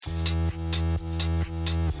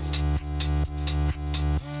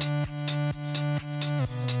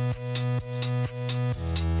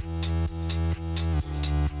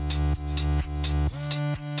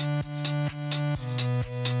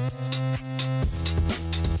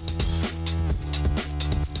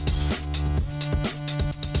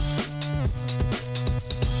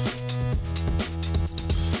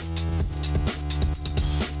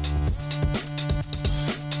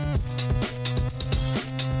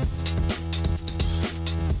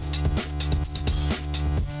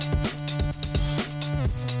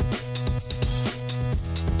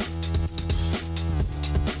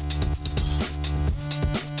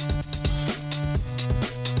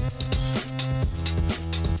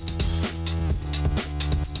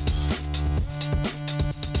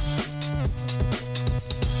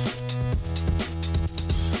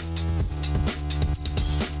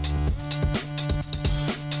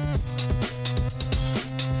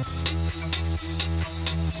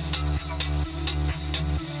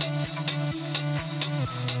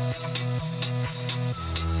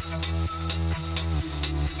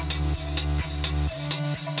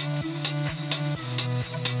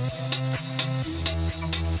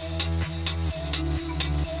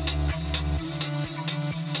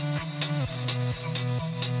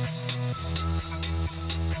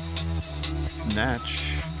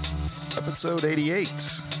Snatch, episode 88.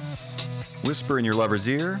 Whisper in your lover's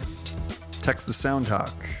ear. Text the Sound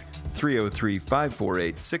Talk,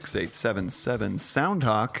 303-548-6877. Sound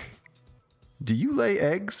Talk, do you lay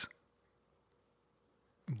eggs?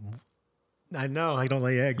 I know, I don't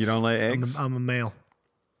lay eggs. You don't lay eggs? I'm a male.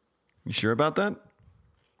 You sure about that?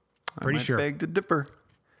 Pretty sure. Beg to differ.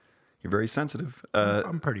 You're very sensitive.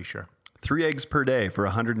 I'm pretty sure. 3 eggs per day for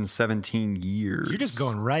 117 years. You're just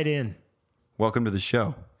going right in. Welcome to the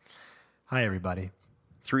show. Hi, everybody.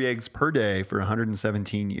 3 eggs per day for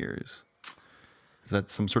 117 years. Is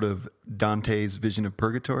that some sort of Dante's vision of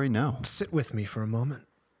purgatory? No. Sit with me for a moment.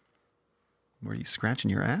 Were you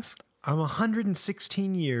scratching your ass? I'm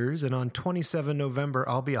 116 years, and on 27 November,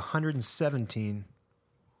 I'll be 117.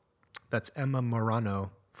 That's Emma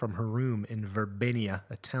Morano from her room in Verbania,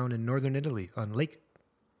 a town in northern Italy on Lake.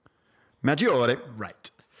 Maggiore.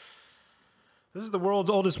 Right. This is the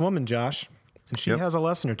world's oldest woman, Josh, and she has a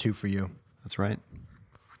lesson or two for you. That's right.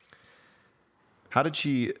 How did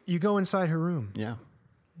she... You go inside her room. Yeah.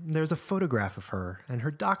 There's a photograph of her and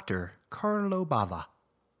her doctor, Carlo Bava.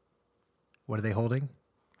 What are they holding?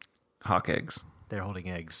 Hawk eggs. They're holding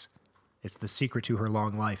eggs. It's the secret to her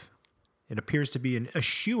long life. It appears to be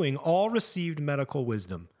eschewing all received medical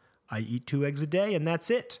wisdom. I eat 2 eggs a day, and that's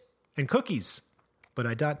it. And cookies. But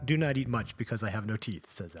I do not eat much because I have no teeth,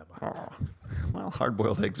 says Emma. Oh. Well,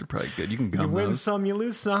 hard-boiled eggs are probably good. You can gum You win those. some, you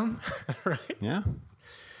lose some. Right? Yeah.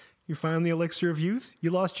 You found the elixir of youth, you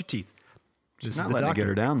lost your teeth. She's not letting it get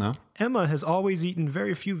her down, though. Emma has always eaten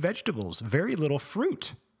very few vegetables, very little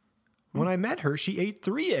fruit. When I met her, she ate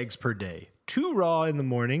 3 eggs per day, 2 raw in the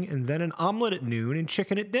morning, and then an omelet at noon and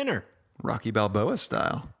chicken at dinner. Rocky Balboa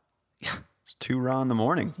style. It's 2 raw in the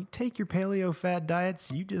morning. You take your paleo fad diets,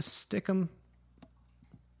 you just stick them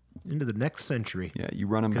into the next century. Yeah, you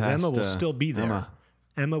run them Because past... Emma will still be there.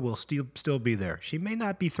 Emma will still be there. She may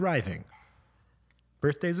not be thriving.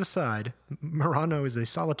 Birthdays aside, Morano is a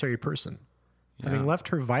solitary person. Yeah. Having left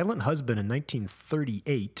her violent husband in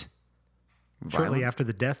 1938, shortly after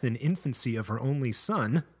the death in infancy of her only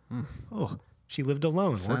son, she lived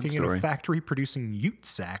alone, working in a factory producing jute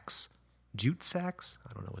sacks. Jute sacks?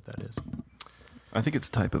 I don't know what that is. I think it's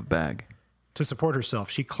a type of bag. To support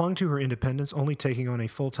herself, she clung to her independence, only taking on a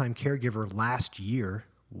full-time caregiver last year.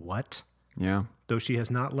 What? Yeah. Though she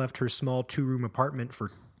has not left her small 2-room apartment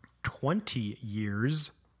for 20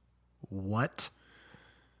 years. What?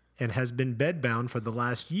 And has been bedbound for the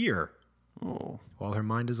last year. Oh. While her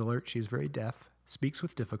mind is alert, she is very deaf, speaks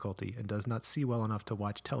with difficulty, and does not see well enough to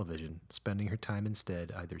watch television, spending her time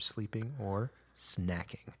instead either sleeping or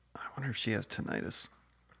snacking. I wonder if she has tinnitus.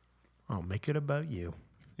 I'll make it about you.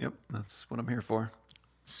 Yep, that's what I'm here for.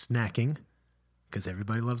 Snacking, because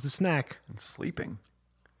everybody loves a snack. And sleeping.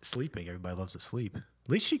 Sleeping, everybody loves to sleep. At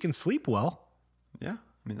least she can sleep well. Yeah,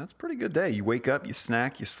 I mean, that's a pretty good day. You wake up, you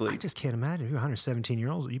snack, you sleep. I just can't imagine. You're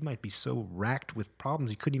 117-year-old. You might be so racked with problems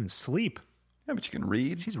you couldn't even sleep. Yeah, but you can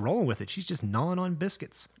read. She's rolling with it. She's just gnawing on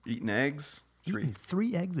biscuits. Eating eggs. Eating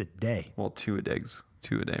 3 eggs a day. Well, 2 eggs.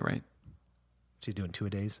 2 a day, right? She's doing 2 a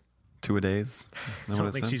days? 2 a days? I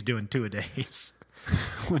don't think she's doing 2 a days.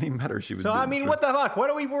 When he met her, she was So, I mean, what the fuck?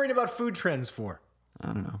 What are we worried about food trends for?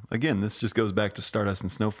 I don't know. Again, this just goes back to Stardust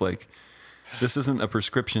and Snowflake. This isn't a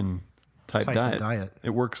prescription type diet.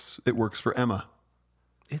 It works for Emma.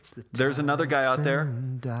 There's another guy out there,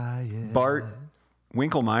 diet. Bart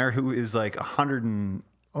Winkelmeyer, who is like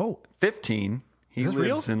 115. He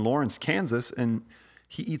lives in Lawrence, Kansas, and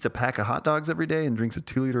he eats a pack of hot dogs every day and drinks a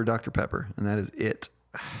 2-liter Dr. Pepper, and that is it.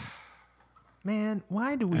 Man,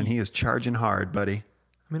 why do we... And he is charging hard, buddy. I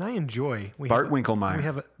mean, I enjoy... Bart Winkelmeyer. We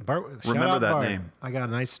have Remember that name. I got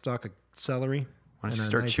a nice stalk of celery. Why don't you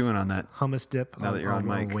start chewing on that? Hummus dip. Now that you're on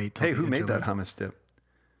mic. Hey, who made that hummus dip?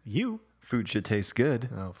 You. Food should taste good.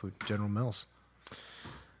 Oh, food. General Mills.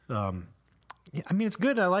 Yeah, I mean, it's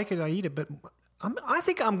good. I like it. I eat it, but I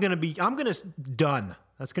think I'm gonna done.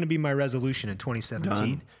 That's gonna be my resolution in 2017.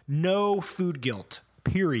 Done? No food guilt.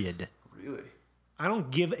 Period. Really? I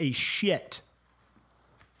don't give a shit.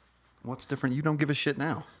 What's different? You don't give a shit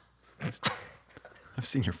now. I've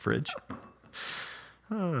seen your fridge.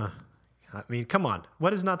 I mean, come on.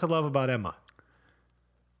 What is not to love about Emma?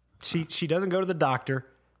 She doesn't go to the doctor.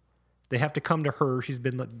 They have to come to her. She's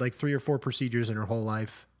been like 3 or 4 procedures in her whole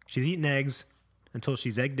life. She's eaten eggs until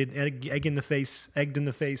she's egged in the face.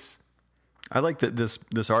 I like that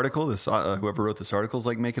this article, whoever wrote this article is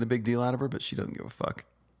like making a big deal out of her, but she doesn't give a fuck.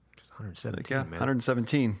 She's 117, like, yeah, man.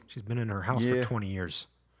 117. She's been in her house for 20 years.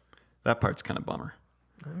 That part's kind of bummer.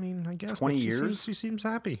 I mean, I guess 20 years? She seems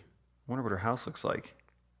happy. Wonder what her house looks like.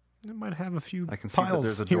 It might have a few I can see piles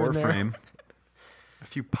that there's a here door and there. frame. A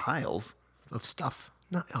few piles. of stuff.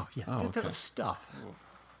 No, okay. Of stuff.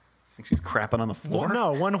 I think she's crapping on the floor. Well,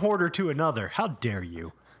 no, one hoarder to another. How dare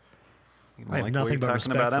you? I have nothing but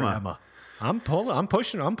respect for Emma. I'm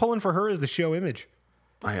pulling for her as the show image.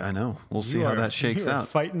 I know. We'll see how that shakes out.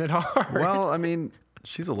 Fighting it hard. Well, I mean,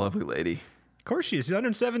 she's a lovely lady. Of course she is. She's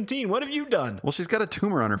 117. What have you done? Well, she's got a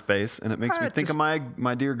tumor on her face, and it makes me think of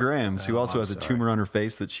my dear Grams, who also has a tumor on her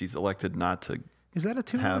face that she's elected not to. Is that a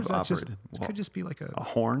tumor? Have or is that operated. Just, could just be like a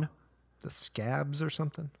horn. The scabs or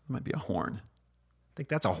something. It might be a horn. I think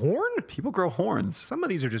that's a horn. People grow horns. Some of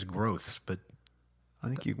these are just growths, but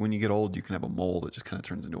I think when you get old, you can have a mole that just kind of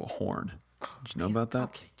turns into a horn. Did you know about that?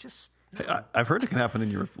 Okay, just. Hey, I've heard it can happen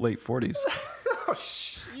in your late 40s. Oh,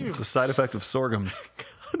 it's a side effect of sorghums.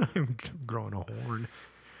 I'm growing a horn.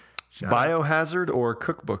 Biohazard or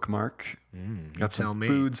cookbook, Mark? Got some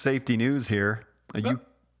food safety news here.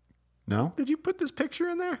 No? Did you put this picture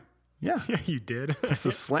in there? Yeah. Yeah, you did. This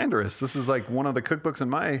is slanderous. This is like one of the cookbooks in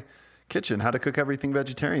my kitchen, How to Cook Everything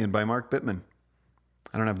Vegetarian by Mark Bittman.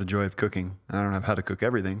 I don't have the joy of cooking. I don't have how to cook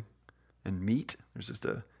everything. And meat. There's just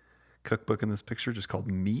a cookbook in this picture just called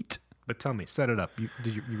Meat. But tell me, set it up. You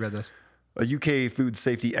read this? A UK food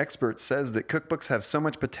safety expert says that cookbooks have so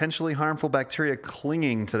much potentially harmful bacteria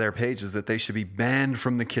clinging to their pages that they should be banned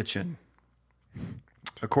from the kitchen.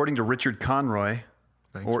 According to Richard Conroy,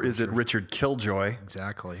 is it Richard Killjoy?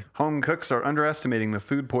 Exactly. Home cooks are underestimating the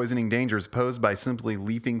food poisoning dangers posed by simply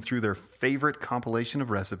leafing through their favorite compilation of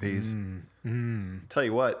recipes. Tell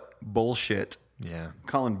you what, bullshit. Yeah.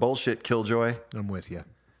 Calling bullshit, Killjoy. I'm with you.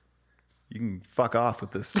 You can fuck off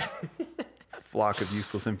with this flock of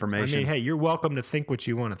useless information. I mean, hey, you're welcome to think what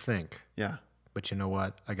you want to think. Yeah. But you know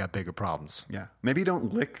what? I got bigger problems. Yeah. Maybe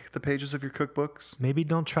don't lick the pages of your cookbooks. Maybe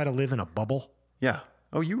don't try to live in a bubble. Yeah.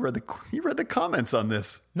 Oh, you read the comments on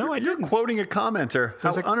this. No, I didn't. You're quoting a commenter.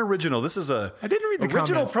 How unoriginal. This is I didn't read the original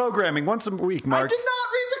comments. Programming once a week, Mark. I did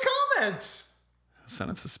not read the comments. That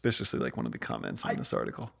sounded suspiciously like one of the comments in this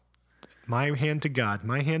article. My hand to God.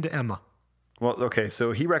 My hand to Emma. Well, okay,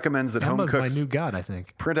 so he recommends that Emma's home cooks my new god, I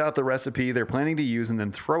think. Print out the recipe they're planning to use and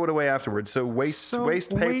then throw it away afterwards. So waste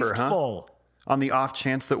paper, wasteful. Huh? On the off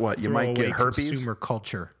chance that you might get herpes. Consumer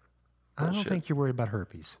culture. Bullshit. I don't think you're worried about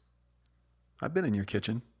herpes. I've been in your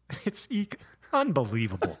kitchen. It's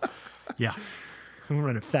unbelievable. Yeah. I'm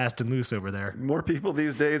running fast and loose over there. More people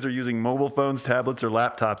these days are using mobile phones, tablets, or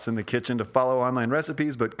laptops in the kitchen to follow online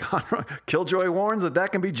recipes, but Killjoy warns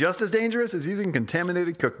that can be just as dangerous as using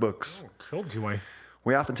contaminated cookbooks. Oh, Killjoy.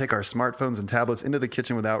 We often take our smartphones and tablets into the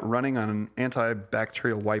kitchen without running on an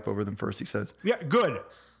antibacterial wipe over them first, he says. Yeah, good.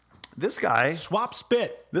 This guy... Swap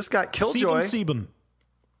spit. This guy, Killjoy... Sebum.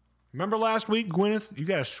 Remember last week, Gwyneth? You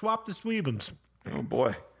got to swap the Sebums. Oh,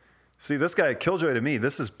 boy. See, this guy, Killjoy, to me,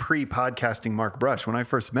 this is pre-podcasting Mark Brush. When I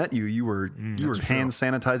first met you, you were hand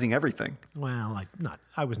sanitizing everything. Well,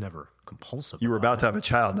 I was never compulsive. You were about to have a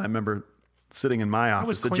child, and I remember sitting in my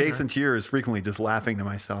office adjacent to yours, frequently just laughing to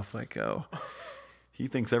myself, like, oh, he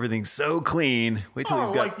thinks everything's so clean. Wait till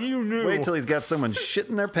Wait till he's got someone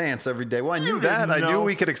shitting their pants every day. Well, I knew that. I knew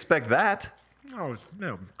we could expect that. Oh,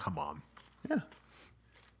 no, come on. Yeah.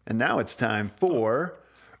 And now it's time for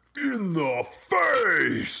In the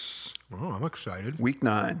Face. Oh, I'm excited. Week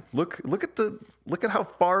 9. Look at how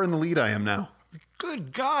far in the lead I am now.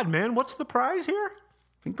 Good God, man! What's the prize here?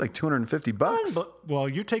 I think like $250. Well,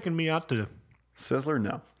 you're taking me out to Sizzler.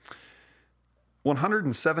 No.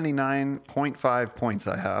 179.5 points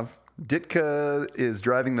I have. Ditka is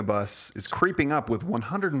driving the bus. Is creeping up with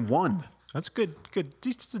 101. That's good. Good.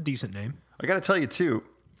 It's a decent name. I got to tell you too.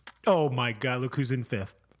 Oh my God! Look who's in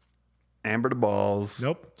 5th. Amber DeBalls.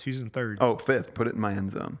 Nope, she's in 3rd. Oh, 5th. Put it in my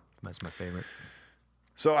end zone. That's my favorite.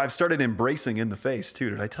 So I've started embracing In the Face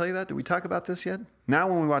too. Did I tell you that? Did we talk about this yet? Now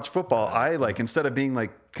when we watch football, I instead of being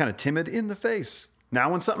kind of timid, in the face.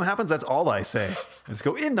 Now when something happens, that's all I say. I just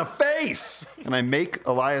go, in the face! And I make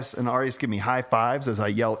Elias and Arias give me high fives as I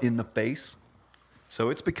yell, in the face.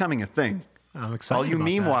 So it's becoming a thing. I'm excited all you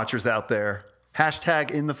meme watchers out there,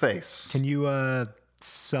 hashtag in the face. Can you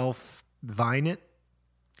self-vine it?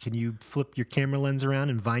 Can you flip your camera lens around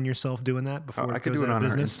and vine yourself doing that before I could do it on our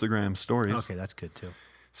Instagram stories. Okay, that's good too.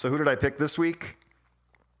 So who did I pick this week?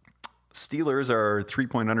 Steelers are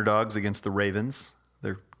 3-point underdogs against the Ravens.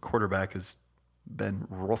 Their quarterback is Ben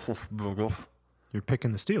Roethlisberger. You're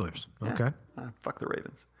picking the Steelers. Okay. Fuck the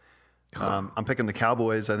Ravens. I'm picking the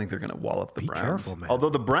Cowboys. I think they're going to wallop the Browns. Be careful, man. Although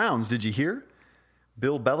the Browns, did you hear?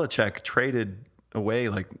 Bill Belichick traded away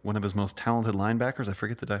one of his most talented linebackers. I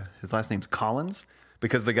forget his last name's Collins.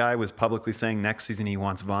 Because the guy was publicly saying next season he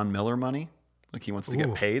wants Von Miller money. Like he wants to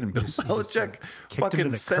get paid. And Bill Belichick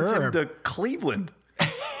fucking sent him to Cleveland.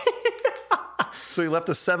 So he left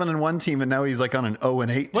a 7-1 team, and now he's like on an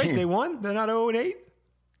 0-8 Wait, team. they won? They're not 0-8?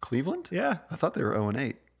 Cleveland? Yeah. I thought they were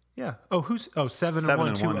 0-8. Yeah. Oh, 7-1,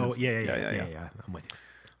 7-1 2-0. is- Yeah. I'm with you.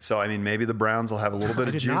 So, I mean, maybe the Browns will have a little bit I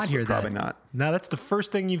of did juice, not hear but probably that. not. Now, that's the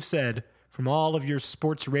first thing you've said from all of your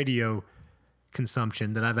sports radio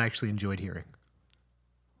consumption that I've actually enjoyed hearing.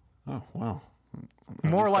 Oh, wow.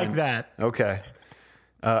 More like that. Okay.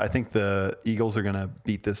 I think the Eagles are going to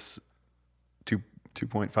beat this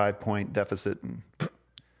 2.5 point deficit and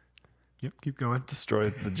Yep, keep going. destroy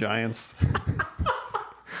the Giants.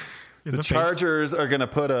 In The face. Chargers are going to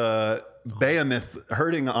put a behemoth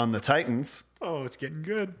hurting on the Titans. Oh, it's getting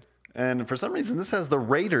good. And for some reason, this has the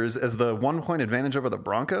Raiders as the 1 point advantage over the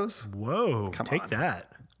Broncos. Whoa, take on. that.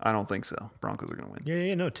 I don't think so. Broncos are going to win.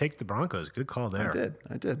 Yeah, no, take the Broncos. Good call there.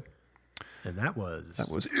 I did. And that was... That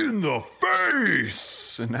was in the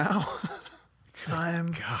face. And now it's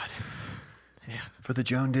time God. for the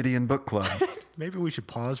Joan Didion Book Club. Maybe we should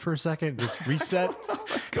pause for a second, just reset.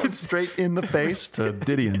 Going straight in the face to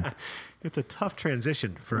Didion. It's a tough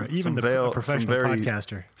transition for even Some a some professional very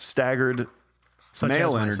podcaster. staggered Such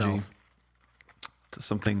male as energy myself. to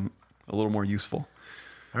something a little more useful.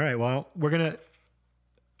 All right, well, we're gonna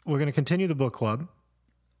continue the book club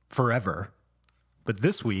forever, but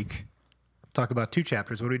this week talk about 2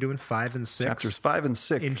 chapters. What are we doing? 5 and 6. Chapters 5 and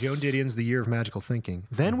 6. In Joan Didion's The Year of Magical Thinking.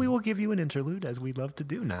 Then we will give you an interlude, as we love to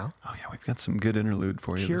do now, Oh, yeah, we've got some good interlude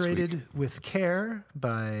for you this week. curated with care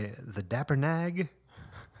by the Dapper Nag.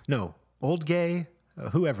 No, Old Gay,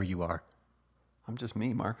 whoever you are. I'm just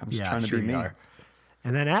me, Mark. I'm just Yeah, trying to sure be you me. are.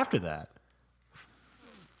 And then after that,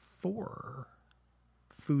 4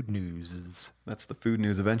 food newses. That's the food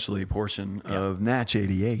news eventually portion of Natch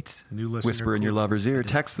 88. New listener Whisper in your clue. lover's ear. That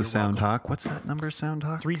is- Text the you're Sound welcome. Hawk. What's that number, Sound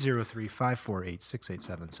Hawk?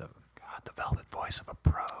 303-548-6877. God, the velvet voice of a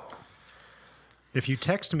pro. If you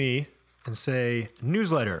text me and say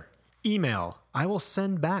newsletter, email, I will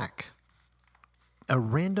send back a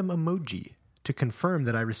random emoji to confirm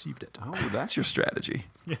that I received it. Oh, that's your strategy.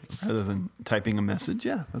 Yes. Rather than typing a message.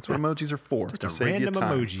 Yeah, that's what emojis are for. Just to a save you random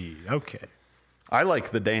time. emoji. Okay. I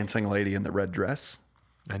like the dancing lady in the red dress.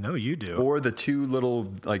 I know you do. Or the 2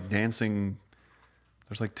 little, like, dancing...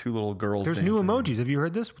 There's like 2 little girls There's dancing. new emojis. Have you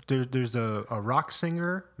heard this? There's a rock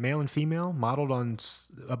singer, male and female, modeled on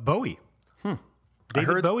Bowie. David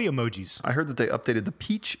heard- Bowie emojis. I heard that they updated the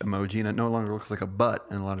peach emoji and it no longer looks like a butt,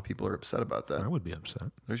 and a lot of people are upset about that. I would be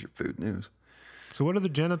upset. There's your food news. So what are the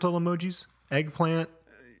genital emojis? Eggplant,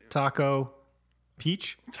 taco,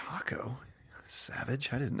 peach. Taco.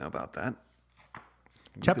 Savage. I didn't know about that.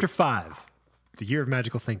 Chapter 5, The Year of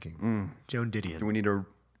Magical Thinking. Joan Do Didion. we need to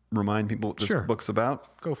remind people what this Sure. book's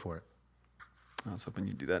about? Go for it. I was hoping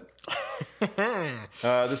you'd do that.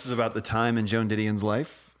 This is about the time in Joan Didion's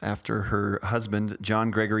life after her husband,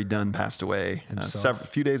 John Gregory Dunn, passed away a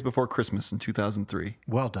few days before Christmas in 2003.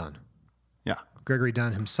 Well done. Yeah, Gregory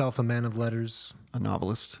Dunn, himself a man of letters, a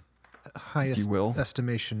novelist. highest you will.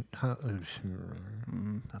 estimation.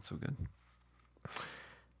 Not so good.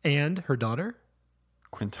 And her daughter,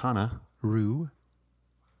 Quintana. Rue.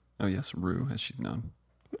 Oh, yes, Rue, as she's known.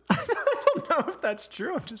 I don't know if that's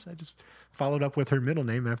true. I just followed up with her middle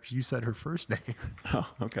name after you said her first name. Oh,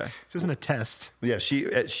 okay. This isn't a test. Yeah, she's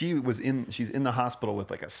in the hospital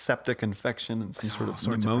with like a septic infection and some sort of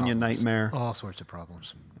sorts of pneumonia problems. nightmare. All sorts of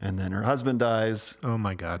problems. And then her husband dies, Oh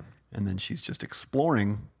my God. and then she's just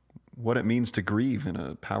exploring what it means to grieve in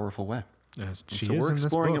a powerful way. She So is we're in this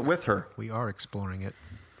exploring book. it with her. We are exploring it.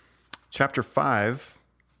 Chapter 5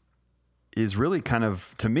 is really kind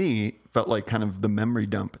of, to me, felt like kind of the memory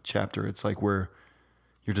dump chapter. It's like where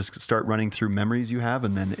you just start running through memories you have,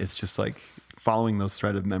 and then it's just like following those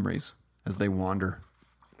thread of memories as they wander.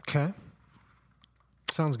 Okay.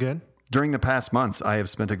 Sounds good. During the past months, I have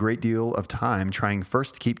spent a great deal of time trying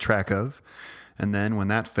first to keep track of, and then, when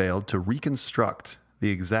that failed, to reconstruct the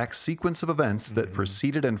exact sequence of events that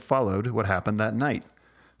preceded and followed what happened that night.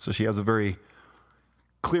 So she has a very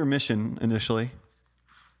clear mission initially.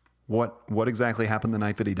 What exactly happened the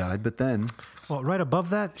night that he died, but then Well, right above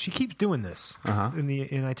that, she keeps doing this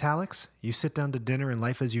in italics. You sit down to dinner and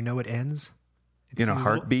life as you know it ends. It's in a these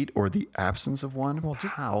heartbeat or the absence of one.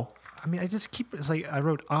 How? I mean, I just keep. It's like I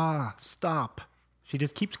wrote, stop. She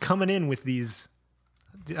just keeps coming in with these.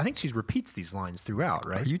 I think she repeats these lines throughout,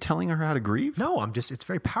 right? Are you telling her how to grieve? No, I'm just. It's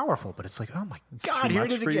very powerful, but it's like, oh my God, too here it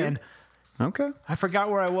much is for you? again. Okay. I forgot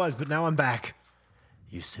where I was, but now I'm back.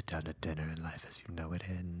 You sit down to dinner and life as you know it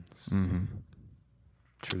ends. Mm-hmm.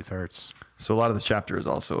 Truth hurts. So a lot of the chapter is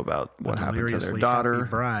also about what happened to their Deliriously daughter. happy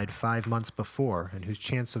bride 5 months before, and whose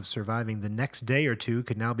chance of surviving the next day or two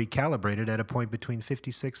could now be calibrated at a point between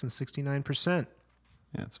 56 and 69%.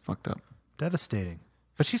 Yeah, it's fucked up. Devastating.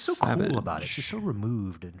 But she's so Savage. cool about it. She's so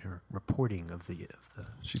removed in her reporting of the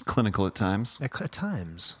She's clinical at times. at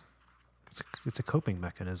times. It's a coping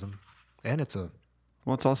mechanism, and it's a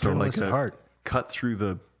Well, it's also like journalistic a heart. cut through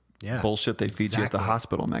the Yeah, bullshit they feed you at the exactly.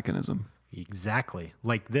 hospital mechanism. Exactly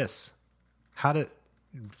like this. How to?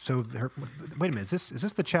 So wait a minute. Is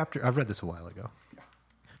this the chapter? I've read this a while ago.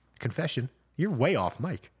 Confession. You're way off,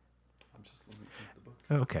 Mike. I'm just looking at the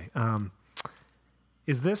book. Okay.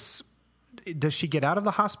 Is this? Does she get out of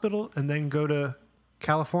the hospital and then go to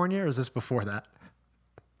California, or is this before that?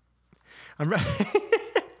 I'm ready.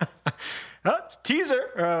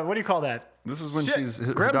 Teaser. What do you call that? This is when Shit.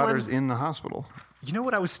 her Gremlin. daughter's in the hospital. You know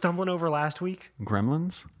what I was stumbling over last week?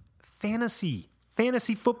 Gremlins? Fantasy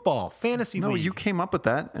football, fantasy No, league. you came up with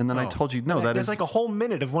that, and then I Oh. told you, no, that There's is... like a whole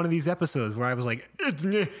minute of one of these episodes where I was like,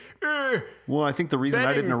 Well, I think the reason I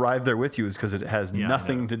Betting- didn't arrive there with you is because it has Yeah, I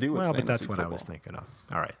nothing know. to do with Well, but that's fantasy what I was football. thinking of.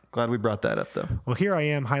 All right. Glad we brought that up, though. Well, here I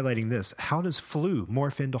am highlighting this. How does flu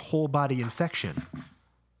morph into whole body infection?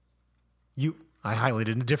 I highlighted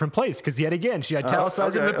in a different place because yet again she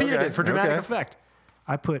italicized and okay, repeated okay, it for dramatic okay. effect.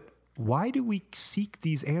 I put, why do we seek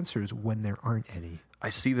these answers when there aren't any? I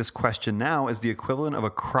see this question now as the equivalent of a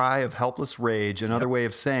cry of helpless rage, another way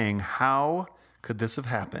of saying, how could this have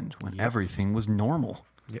happened when everything was normal?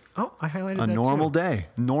 Yeah. Oh, I highlighted A that normal too. day.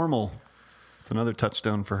 Normal. It's another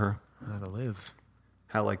touchstone for her. How to live.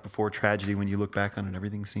 How, like, before tragedy, when you look back on it,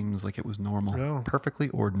 everything seems like it was normal. No. Perfectly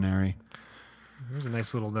ordinary. Here's a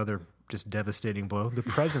nice little another just devastating blow. The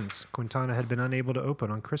presents Quintana had been unable to open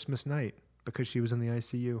on Christmas night because she was in the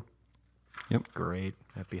ICU. Yep. Great.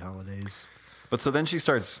 Happy holidays. But so then she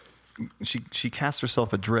starts, she casts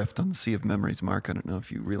herself adrift on the sea of memories, Mark. I don't know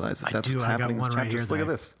if you realize that that's what's happening in this chapter. Just look at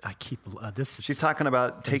this. I keep this. She's talking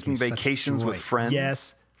about taking me such vacations with joy. friends.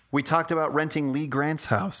 Yes. We talked about renting Lee Grant's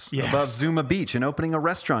house Yes. above Zuma Beach and opening a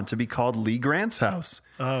restaurant to be called Lee Grant's house.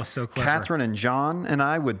 Oh, so clever. Catherine and John and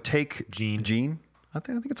I would take Jean. I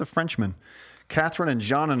think it's a Frenchman. Catherine and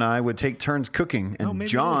John and I would take turns cooking, and maybe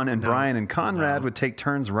John we- and no. Brian and Conrad No. would take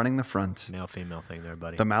turns running the front. Male-female thing there,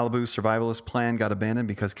 buddy. The Malibu survivalist plan got abandoned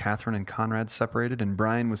because Catherine and Conrad separated, and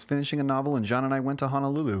Brian was finishing a novel, and John and I went to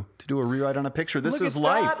Honolulu to do a rewrite on a picture. This Look is at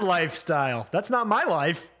life. that lifestyle. That's not my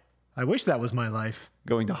life. I wish that was my life.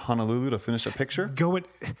 Going to Honolulu to finish a picture? Well,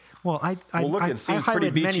 Well, look, it seems pretty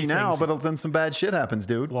highlighted many beachy now, things. but then some bad shit happens,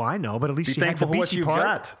 dude. Well, I know, but at least Be she had the thankful for what beachy you've part.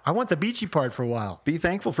 got. I want the beachy part for a while. Be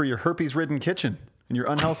thankful for your herpes-ridden kitchen and your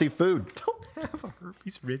unhealthy food. Don't have a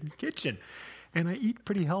herpes-ridden kitchen, and I eat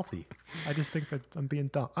pretty healthy. I just think I'm being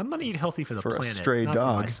dumb. I'm going to eat healthy for the For a planet, stray not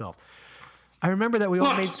dog. for myself. I remember that we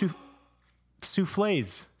all made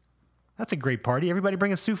soufflés. That's a great party. Everybody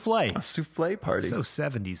bring a souffle. A souffle party. So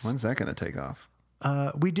 70s. When's that going to take off?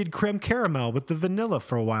 We did creme caramel with the vanilla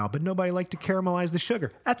for a while, but nobody liked to caramelize the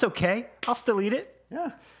sugar. That's okay. I'll still eat it.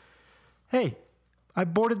 Yeah. Hey, I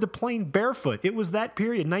boarded the plane barefoot. It was that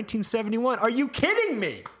period, 1971. Are you kidding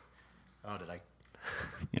me? Oh, did I?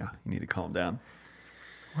 Yeah, you need to calm down.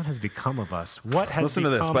 What has become of us? What has Listen to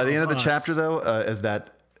this. become By the end of the us? chapter, though, is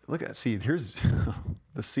that here's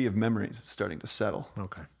the sea of memories is starting to settle.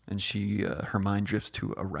 Okay. And her mind drifts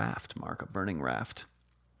to a raft, Mark, a burning raft.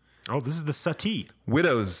 Oh, this is the Sati.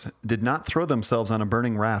 Widows did not throw themselves on a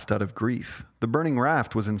burning raft out of grief. The burning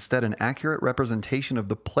raft was instead an accurate representation of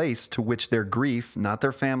the place to which their grief, not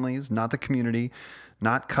their families, not the community,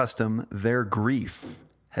 not custom, their grief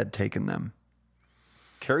had taken them.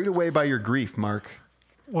 Carried away by your grief, Mark.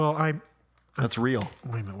 Well, That's real.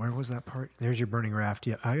 wait a minute. Where was that part? There's your burning raft.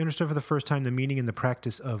 Yeah, I understood for the first time the meaning and the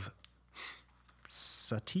practice of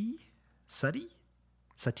Sati. Sati.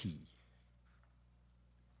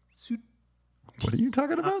 What are you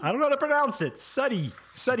talking about? I don't know how to pronounce it. Sati.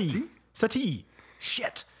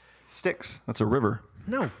 Shit. Styx. That's a river.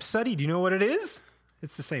 No, Sati. Do you know what it is?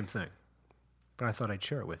 It's the same thing. But I thought I'd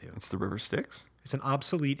share it with you. It's the river Styx. It's an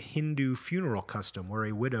obsolete Hindu funeral custom where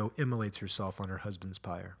a widow immolates herself on her husband's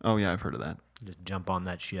pyre. Oh, yeah, I've heard of that. Just jump on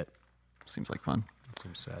that shit. Seems like fun. It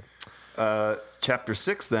seems sad. Chapter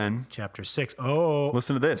 6, then. Chapter 6. Oh,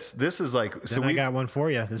 Listen to this. This is like... then I got one for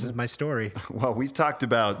you. This is my story. Well, we've talked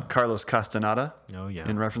about Carlos Castaneda Oh, yeah.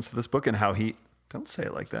 in reference to this book and how he... Don't say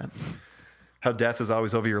it like that. How death is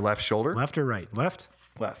always over your left shoulder. Left or right? Left?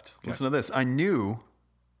 Left. Listen to this. I knew...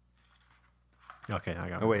 Okay, I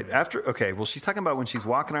got Oh, one. wait. After... Okay, well, she's talking about when she's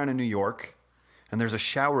walking around in New York and there's a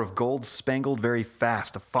shower of gold spangled very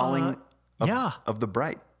fast, a falling yeah, of the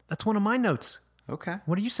bright. that's one of my notes. Okay.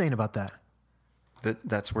 What are you saying about that?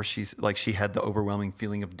 That's where she's... Like, she had the overwhelming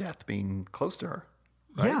feeling of death being close to her.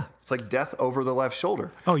 Right? Yeah. It's like death over the left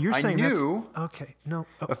shoulder. Oh, you're I saying knew... that's... Okay, no.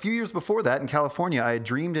 Oh, A few years before that in California, I had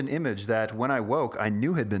dreamed an image that when I woke, I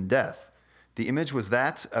knew had been death. The image was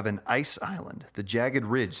that of an ice island, the jagged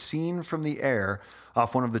ridge seen from the air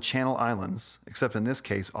off one of the Channel Islands, except in this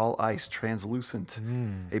case, all ice, translucent,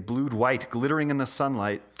 a blued white glittering in the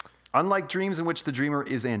sunlight. Unlike dreams in which the dreamer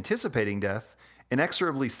is anticipating death,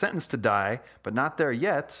 inexorably sentenced to die, but not there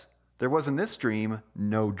yet, there was in this dream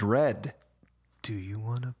no dread. Do you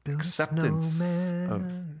want to build Acceptance a snowman?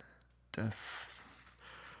 of death.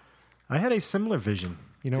 I had a similar vision.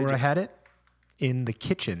 You know Did where I you? had it? In the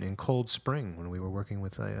kitchen in Cold Spring when we were working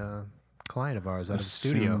with a client of ours out of the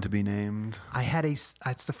studio. Soon to be named. I had it's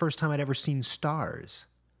the first time I'd ever seen stars.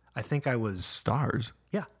 I think I was, Stars?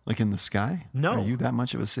 yeah. Like in the sky? No. Are you that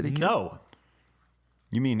much of a city kid? No.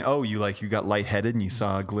 You mean, you got lightheaded and you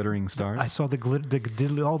saw glittering stars? I saw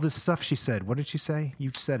all this stuff she said. What did she say? You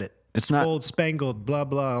said it. It's not- Gold, spangled, blah,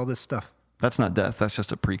 blah, all this stuff. That's not death. That's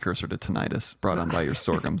just a precursor to tinnitus brought on by your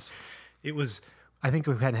sorghums. It was, I think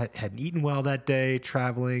we hadn't eaten well that day,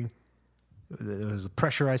 traveling. It was a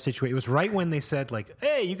pressurized situation. It was right when they said, like,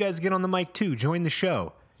 hey, you guys get on the mic too. Join the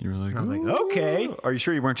show. You were like, I was like, "Ooh." okay. Are you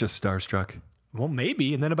sure you weren't just starstruck? Well,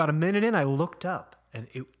 maybe. And then about a minute in, I looked up and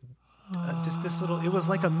it just this little, it was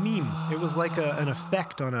like a meme. It was like an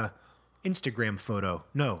effect on a Instagram photo.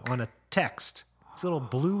 No, on a text. This little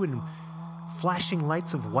blue and flashing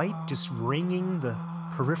lights of white just ringing the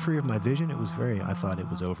periphery of my vision. It was I thought it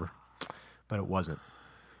was over, but it wasn't.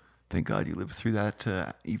 Thank God you lived through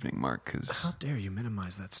that evening, Mark, because How dare you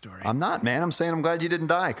minimize that story? I'm not, man. I'm saying I'm glad you didn't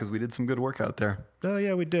die because we did some good work out there. Oh,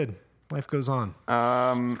 yeah, we did. Life goes on.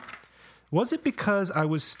 Was it because I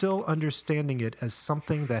was still understanding it as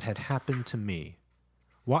something that had happened to me?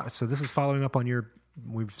 Why? So this is following up on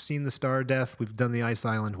we've seen the star death, we've done the ice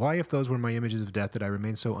island. Why, if those were my images of death, did I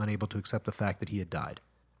remain so unable to accept the fact that he had died?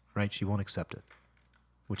 Right? She won't accept it.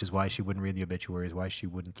 Which is why she wouldn't read the obituaries, why she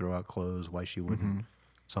wouldn't throw out clothes, why she wouldn't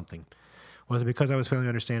something. Was it because I was failing to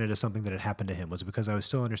understand it as something that had happened to him? Was it because I was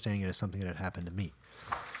still understanding it as something that had happened to me?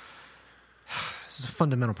 This is a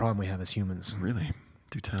fundamental problem we have as humans. Really?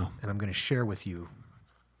 Do tell. And I'm going to share with you,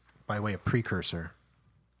 by way of precursor,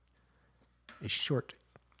 a short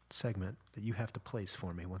segment that you have to place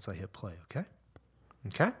for me once I hit play, okay?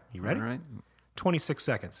 Okay? You ready? All right. 26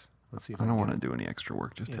 seconds. Let's see if I don't can want to do any extra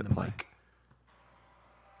work. Just get hit in the play. mic.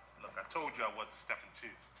 Look, I told you I wasn't stepping two.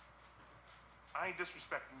 I ain't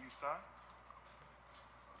disrespecting you, son.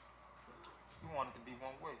 You wanted to be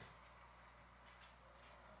one way.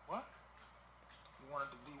 What? You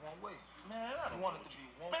wanted to be one way. Man, I don't want it to be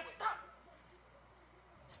one way. Man, stop.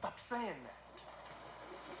 Stop saying that.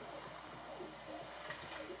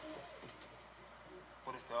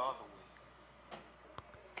 What is the other way?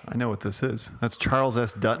 I know what this is. That's Charles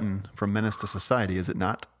S. Dutton from Menace to Society, is it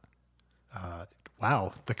not?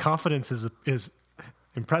 Wow, the confidence is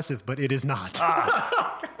impressive, but it is not.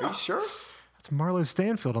 Are you sure? That's Marlo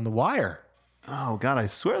Stanfield on The Wire. Oh, God, I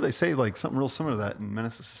swear they say like something real similar to that in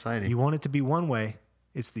Menace to Society. You want it to be one way,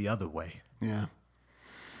 it's the other way. Yeah.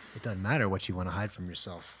 It doesn't matter what you want to hide from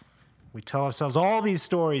yourself. We tell ourselves all these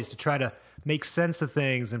stories to try to make sense of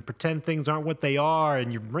things and pretend things aren't what they are,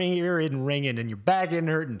 and your ear isn't ringing and your back isn't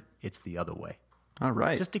hurting. It's the other way. All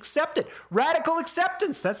right. Just accept it. Radical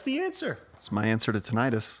acceptance. That's the answer. It's my answer to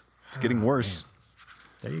tinnitus. It's getting worse,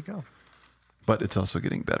 There you go. but it's also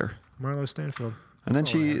getting better. Marlo Stanfield. And then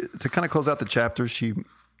That's all I she, to kind of close out the chapter, What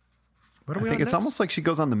I are we think on it's next? almost like she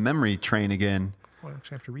goes on the memory train again. Well, I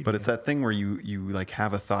actually have to read But it it's again. that thing where you like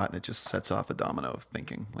have a thought and it just sets off a domino of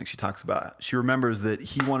thinking. Like she talks about, she remembers that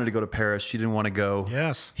he wanted to go to Paris. She didn't want to go.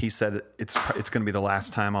 Yes. He said it's going to be the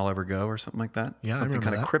last time I'll ever go or something like that. Yeah, I something remember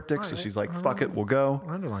kind of that. cryptic. So Right. she's like, fuck it, we'll go.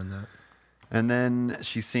 I'll underline that. And then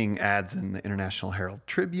she's seeing ads in the International Herald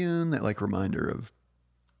Tribune that like remind her of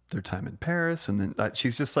their time in Paris. And then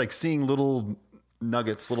she's just like seeing little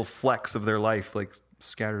nuggets, little flecks of their life, like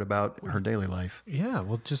scattered about her daily life. Yeah,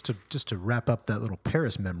 well, just to wrap up that little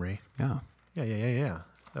Paris memory. Yeah. Yeah.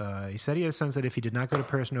 He said he had a sense that if he did not go to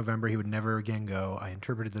Paris in November, he would never again go. I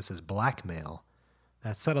interpreted this as blackmail.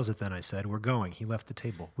 That settles it then, I said. We're going. He left the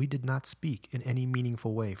table. We did not speak in any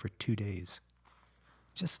meaningful way for 2 days.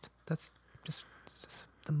 That's just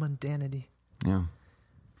the mundanity. Yeah.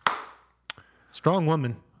 Strong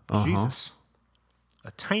woman. Jesus.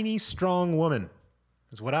 A tiny, strong woman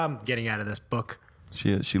is what I'm getting out of this book.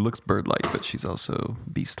 She looks bird-like, but she's also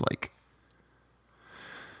beast-like.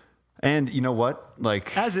 And you know what?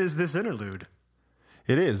 Like, As is this interlude.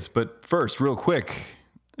 it is. But first, real quick,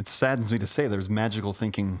 it saddens me to say there's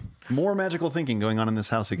more magical thinking going on in this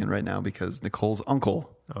house again right now because Nicole's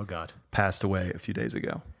uncle Oh, God. passed away a few days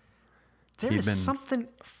ago. There He'd is been something...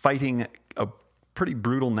 fighting a pretty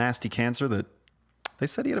brutal, nasty cancer that they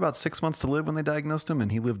said he had about 6 months to live when they diagnosed him,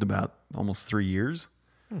 and he lived about almost 3 years.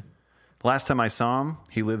 Last time I saw him,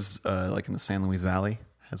 he lives like in the San Luis Valley,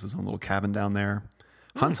 has his own little cabin down there.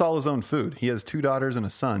 Hunts all his own food. He has 2 daughters and a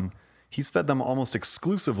son. He's fed them almost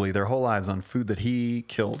exclusively their whole lives on food that he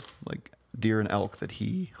killed, like deer and elk that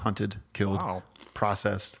he hunted, killed,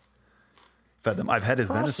 processed, fed them. I've had his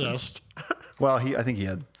venison. Well, I think he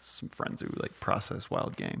had some friends who like process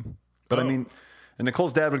wild game. But I mean, and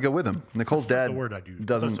Nicole's dad would go with him. Nicole's dad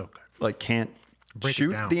doesn't like can't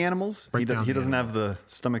shoot the animals. He doesn't have the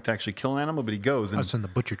stomach to actually kill an animal, but he goes and that's in the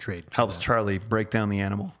butcher trade. Helps Charlie break down the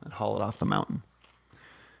animal and haul it off the mountain.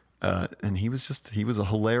 And he was a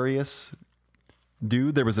hilarious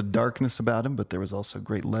dude. There was a darkness about him, but there was also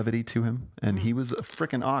great levity to him. And he was a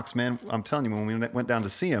freaking ox, man. I'm telling you, when we went down to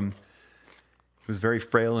see him, he was very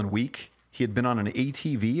frail and weak. He had been on an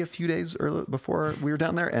ATV a few days before we were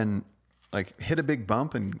down there and like hit a big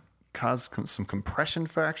bump and caused some compression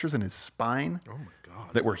fractures in his spine. Oh my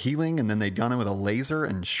God. That were healing. And then they'd gone in with a laser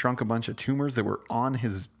and shrunk a bunch of tumors that were on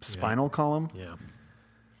his spinal column. Yeah.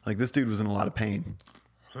 Like this dude was in a lot of pain.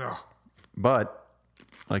 Yeah. But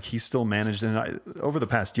like he still managed, and over the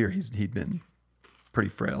past year he'd been pretty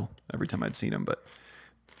frail every time I'd seen him. But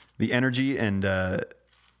the energy and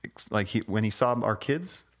when he saw our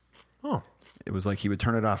kids, it was like he would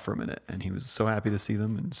turn it off for a minute, and he was so happy to see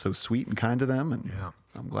them and so sweet and kind to them. And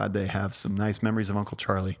I'm glad they have some nice memories of Uncle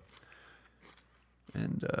Charlie.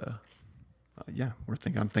 And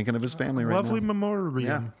I'm thinking of his family right now. Lovely memoriam.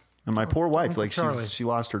 Yeah. And my poor wife, Uncle like Charlie. she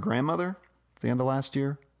lost her grandmother at the end of last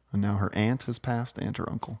year, and now her aunt has passed, and her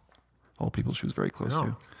uncle, all people she was very close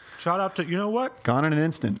to. Shout out to, you know what? Gone in an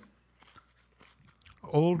instant.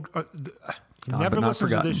 Old. He never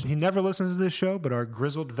listens to this show, but our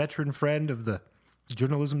grizzled veteran friend of the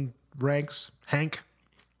journalism ranks, Hank.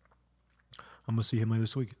 I'm gonna see him later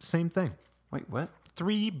this week. Same thing. Wait, what?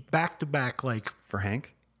 3 back-to-back for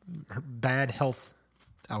Hank, bad health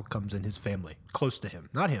outcomes in his family, close to him,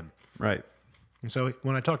 not him. Right. And so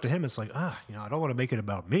when I talk to him, it's like, I don't want to make it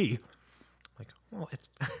about me. Like, well,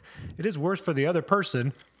 it is worse for the other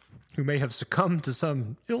person who may have succumbed to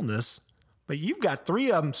some illness, but you've got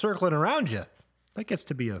 3 of them circling around you. That gets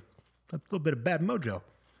to be a little bit of bad mojo.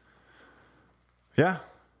 Yeah.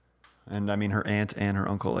 And I mean, her aunt and her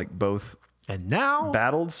uncle, like both and now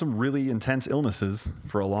battled some really intense illnesses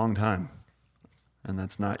for a long time. And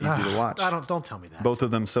that's not easy to watch. Don't tell me that. Both of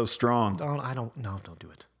them so strong. Don't do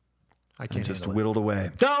it. I can't just handle whittled away.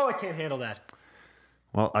 No, I can't handle that.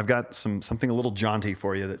 Well, I've got something a little jaunty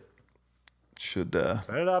for you that should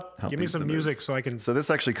set it up. Give me some music so I can. So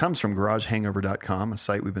this actually comes from GarageHangover.com, a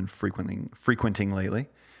site we've been frequenting lately.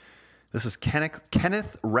 This is Kenneth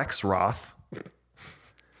Rexroth.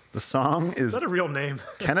 The song is that a real name?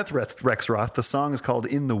 Kenneth Rexroth. The song is called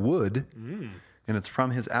 "In the Wood," and it's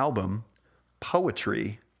from his album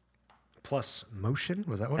Poetry Plus Motion.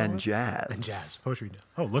 Was that what? And it was? Jazz. And jazz poetry.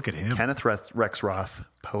 Oh, look at him. Kenneth Rexroth.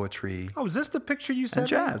 Poetry. Oh, is this the picture you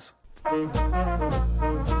sent? And jazz.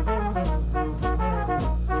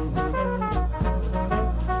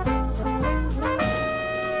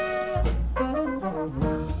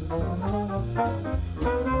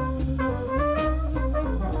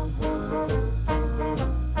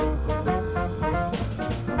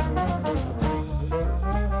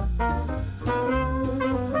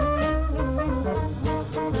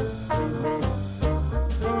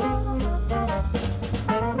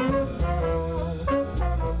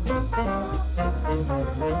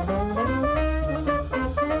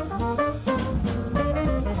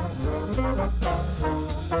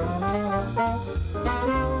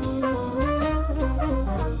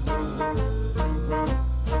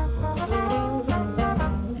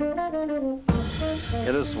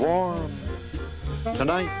 It is warm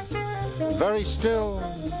tonight, very still.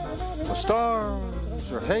 The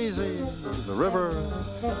stars are hazy, the river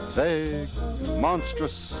vague,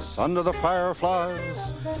 monstrous under the fireflies.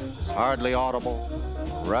 It's hardly audible,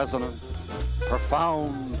 resonant,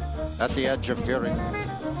 profound at the edge of hearing.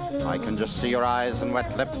 I can just see your eyes and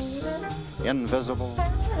wet lips, invisible,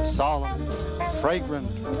 solemn, fragrant.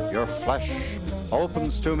 Your flesh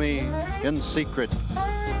opens to me in secret.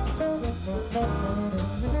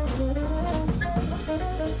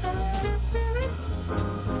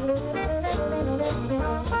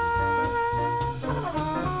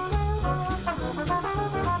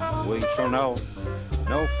 We shall know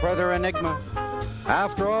no further enigma.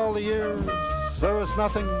 After all the years, there is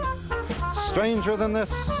nothing stranger than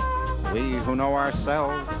this. We who know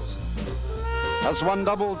ourselves as one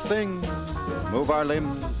doubled thing, move our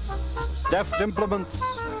limbs, deft implements,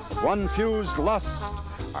 one fused lust,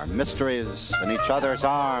 our mysteries in each other's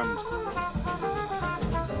arms.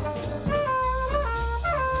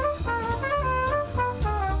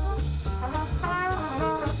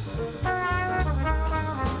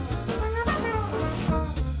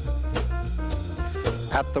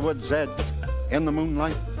 At the wood's edge, in the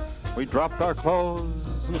moonlight, we dropped our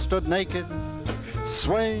clothes and stood naked,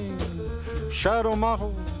 swaying, shadow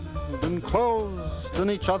mottled and closed in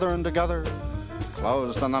each other and together,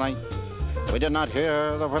 closed in the night. We did not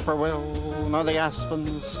hear the whippoorwill nor the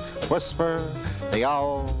aspens whisper. The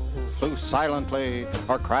owl flew silently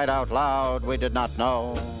or cried out loud. We did not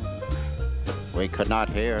know. We could not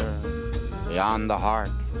hear beyond the heart.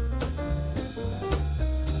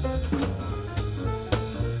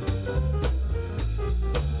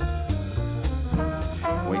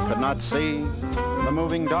 We could not see the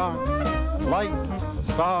moving dark. Light,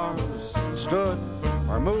 the stars stood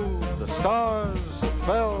or moved. The stars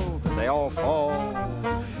fell, did they all fall?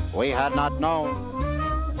 We had not known.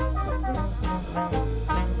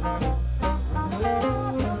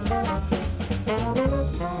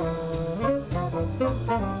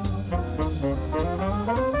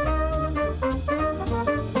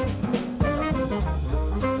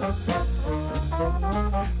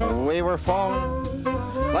 We were falling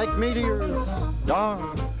like meteors,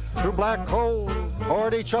 dark through black coal,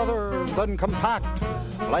 toward each other, then compact,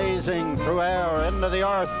 blazing through air into the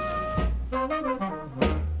earth.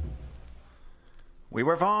 We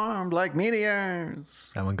were formed like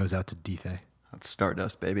meteors. That one goes out to Defe. That's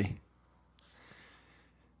Stardust, baby.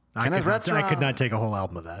 I Kenneth Rexroth. could not take a whole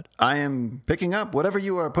album of that. I am picking up whatever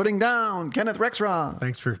you are putting down, Kenneth Rexroth.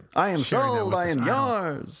 Thanks for I am sharing that sold. with I us. am I know.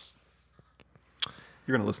 yours.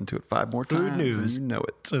 You're going to listen to it 5 more Food times, news. and you know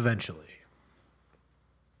it. Eventually.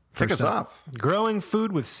 Kick First us up, off. Growing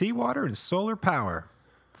food with seawater and solar power.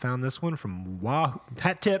 Found this one from Wahoo.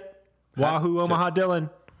 Hat tip. Wahoo, tip. Omaha Dillon.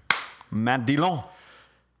 Matt Dillon.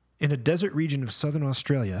 In a desert region of southern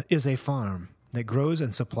Australia is a farm that grows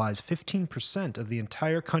and supplies 15% of the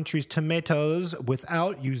entire country's tomatoes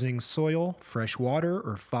without using soil, fresh water,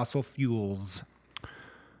 or fossil fuels.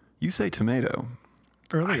 You say tomato.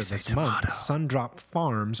 Earlier say this month, tomato. Sundrop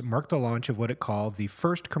Farms marked the launch of what it called the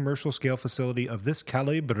first commercial scale facility of this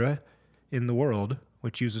calibre in the world,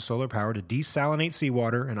 which uses solar power to desalinate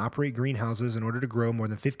seawater and operate greenhouses in order to grow more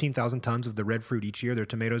than 15,000 tons of the red fruit each year. Their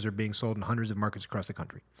tomatoes are being sold in hundreds of markets across the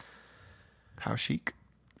country. How chic.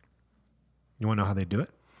 You want to know how they do it?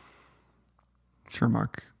 Sure,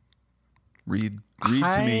 Mark. Read to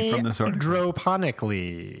me from this article.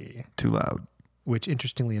 Hydroponically, Too loud. which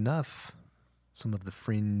interestingly enough, some of the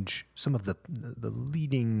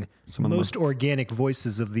leading, most organic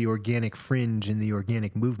voices of the organic fringe in the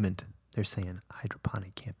organic movement, they're saying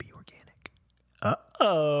hydroponic can't be organic.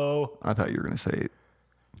 Uh-oh. I thought you were going to say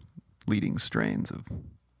leading strains of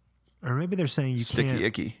Or maybe they're saying you sticky can't.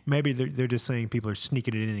 icky. Maybe they're just saying people are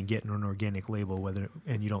sneaking it in and getting an organic label,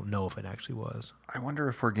 and you don't know if it actually was. I wonder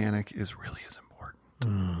if organic is really as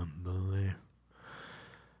important. Boy.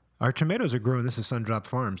 Our tomatoes are grown. This is Sundrop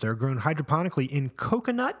Farms. They're grown hydroponically in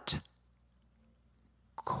coconut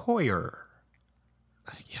coir.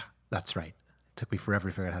 Yeah, that's right. It took me forever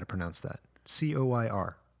to figure out how to pronounce that.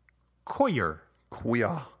 C-O-I-R. Coir.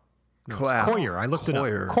 Quia. Coir. I looked it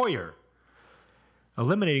Coir. up. Coir.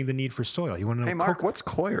 Eliminating the need for soil. You want to know? Hey, Mark, what's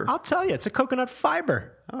coir? I'll tell you. It's a coconut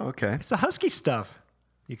fiber. Oh, okay. It's the husky stuff.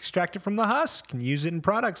 You extract it from the husk and use it in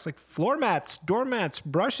products like floor mats, doormats,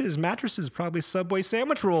 brushes, mattresses, probably Subway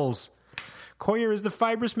sandwich rolls. Coir is the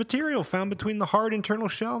fibrous material found between the hard internal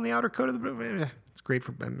shell and the outer coat of the... It's great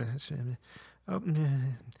for...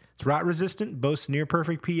 It's rot resistant, boasts near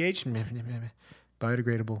perfect pH,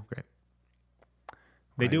 biodegradable. Great.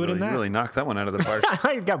 They do it in that. You really knocked that one out of the park.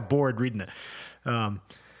 I got bored reading it. I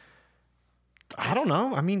don't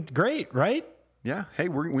know. I mean, great, right? Yeah. Hey,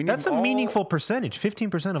 we need That's a all- meaningful percentage.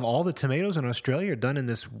 15% of all the tomatoes in Australia are done in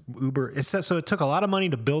this Uber. It says so. It took a lot of money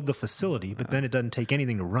to build the facility, but then it doesn't take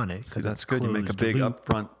anything to run it. See, that's good. You make a big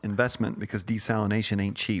upfront investment because desalination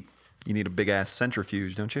ain't cheap. You need a big ass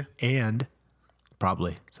centrifuge, don't you? And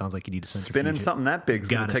probably sounds like you need a centrifuge. Spinning something that big is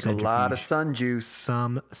going to Got a take a lot of centrifuge. sun juice.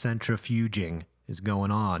 Some centrifuging is going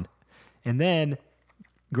on, and then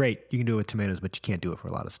great, you can do it with tomatoes, but you can't do it for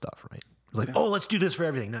a lot of stuff, right? It's like, oh, let's do this for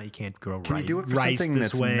everything. No, you can't grow Can you do it for rice something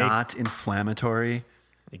this that's way. not inflammatory?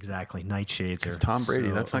 Exactly, nightshades. Because Are Tom Brady,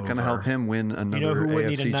 so that's not going to over. help him win another You know who would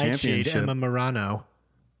need a AFC nightshade? championship. Emma Morano.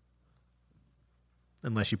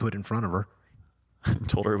 Unless you put it in front of her.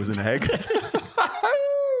 Told her it was an egg.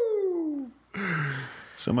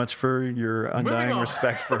 So much for your undying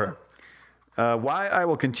respect for her. Why I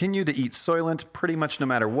will continue to eat Soylent pretty much no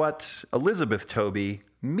matter what. Elizabeth Toby,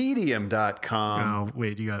 Medium.com. Oh,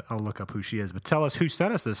 wait, I'll look up who she is. But tell us who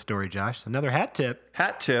sent us this story, Josh. Another hat tip.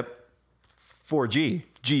 Hat tip, 4G.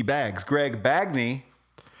 G Bags, Greg Bagney.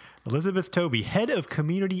 Elizabeth Toby, head of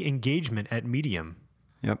community engagement at Medium.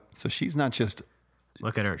 Yep. So she's not just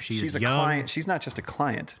Look at her. she's is a young. client. She's not just a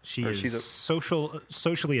client. She Or is she's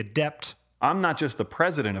socially adept. I'm not just the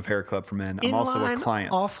president of Hair Club for Men. I'm also a Inline,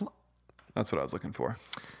 client. That's what I was looking for.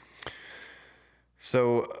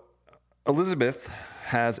 So Elizabeth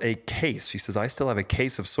has a case. She says, I still have a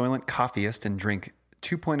case of Soylent Coffeeist and drink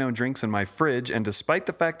 2.0 drinks in my fridge. And despite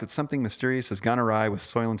the fact that something mysterious has gone awry with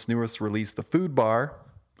Soylent's newest release, the Food Bar,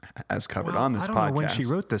 as covered on this I don't podcast. know when she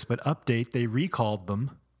wrote this, but update, they recalled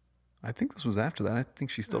them. I think this was after that. I think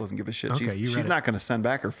she still doesn't give a shit. Okay, you she's read it. not going to send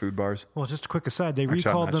back her food bars. Well, just a quick aside, they Actually, I'm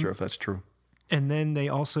recalled not them. sure if that's true. And then they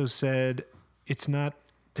also said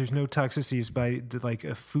there's no toxicities by like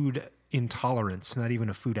a food intolerance, not even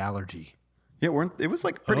a food allergy. Yeah, it was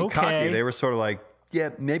like pretty Okay. cocky. They were sort of like, yeah,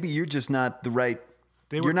 maybe you're just not the right.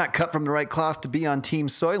 You're not cut from the right cloth to be on Team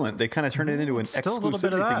Soylent. They kind of turned it into an Still a little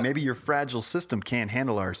bit of exclusivity that. thing. Maybe your fragile system can't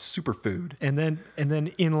handle our superfood. And then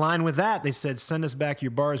in line with that, they said, send us back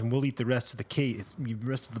your bars and we'll eat the rest of the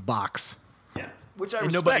rest of the box. Yeah, which I And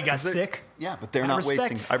respect. nobody got 'cause sick? Yeah, but they're I not respect-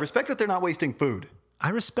 wasting. I respect that they're not wasting food. I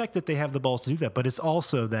respect that they have the balls to do that, but it's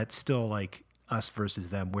also that still like us versus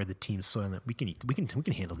them. We're the Team Soylent. We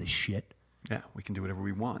can handle this shit. Yeah, we can do whatever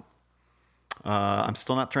we want. I'm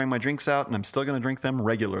still not throwing my drinks out, and I'm still going to drink them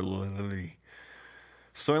regularly.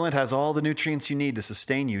 Soylent has all the nutrients you need to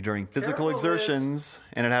sustain you during physical exertions,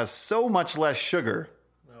 and it has so much less sugar.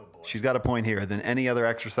 She's got a point here than any other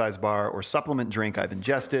exercise bar or supplement drink I've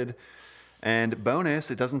ingested. And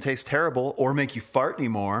bonus, it doesn't taste terrible or make you fart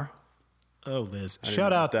anymore. Oh, Liz. didn't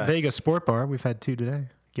Shout know out that. Vegas Sport Bar. We've had 2 today.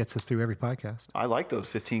 Gets us through every podcast. I like those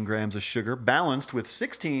 15 grams of sugar balanced with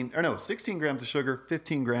 16 grams of sugar,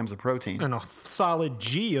 15 grams of protein. And a solid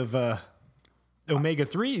G of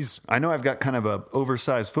omega-3s. I know I've got kind of a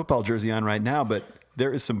oversized football jersey on right now, but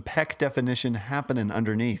there is some pec definition happening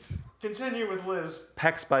underneath. Continue with Liz.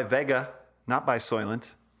 Pecs by Vega, not by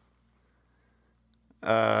Soylent.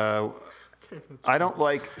 I don't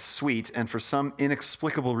like sweet, and for some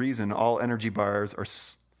inexplicable reason, all energy bars are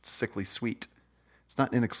sickly sweet. It's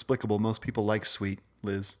not inexplicable. Most people like sweet,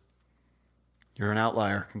 Liz. You're an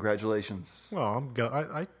outlier. Congratulations. Well,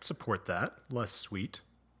 I support that. Less sweet.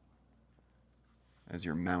 As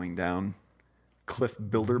you're mowing down Cliff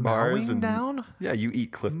Builder bars. Mowing down? Yeah, you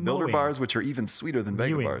eat Cliff Builder Mowing. bars, which are even sweeter than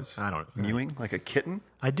Vega Mewing. bars. I don't- Mewing? Like a kitten?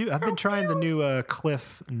 I do. I've been trying the new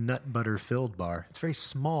Cliff Nut Butter Filled Bar. It's very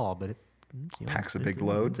small, but it's Packs a big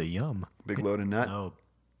load. It's a yum. Big load of nut. Oh,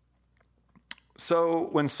 So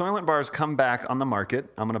when Soylent bars come back on the market,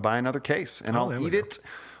 I'm going to buy another case, and I'll there we eat go. it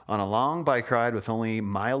on a long bike ride with only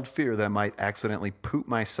mild fear that I might accidentally poop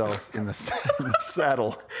myself in the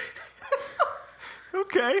saddle.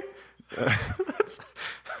 okay.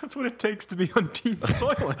 That's what it takes to be on Team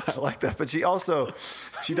Soylent. I like that. But she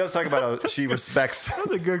does talk about how she respects That's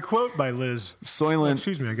a good quote by Liz. Soylent.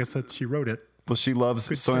 Excuse me. I guess that she wrote it. Well, she loves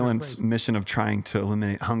Soylent's mission of trying to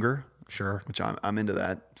eliminate hunger. Sure. Which I'm into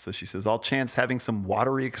that. So she says, I'll chance having some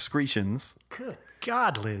watery excretions. Good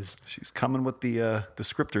God, Liz. She's coming with the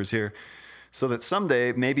descriptors here. So that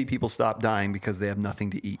someday maybe people stop dying because they have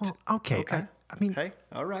nothing to eat. Okay. I mean, Hey,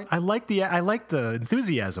 all right. I like the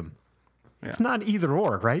enthusiasm. It's not either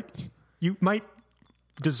or, right? You might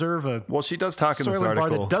deserve a Well, she does talk in this Soylent bar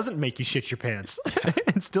article. that doesn't make you shit your pants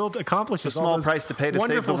and still accomplishes It's a small all those price to pay to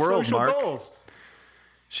save the wonderful world, social Mark. goals.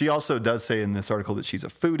 She also does say in this article that she's a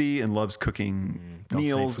foodie and loves cooking don't say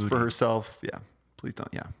meals for foodie. herself. Yeah, please don't.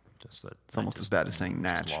 Yeah, Just that it's almost as bad as saying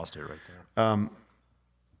natch. lost it right there.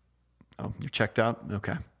 Oh, you're checked out?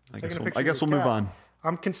 Okay. I Taking a guess picture of we'll your move cat. on.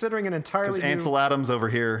 I'm considering an entirely Because new Ansel Adams over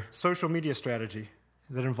here. social media strategy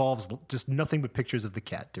that involves just nothing but pictures of the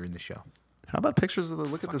cat during the show. How about pictures of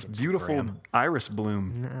look at this beautiful Instagram. iris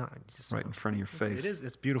bloom No, just right in front of your face. It is.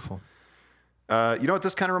 It's beautiful. You know what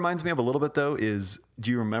this kind of reminds me of a little bit, though, is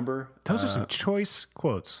do you remember Those are some choice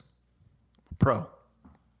quotes. Pro?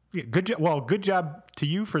 Yeah, good job. Well, good job to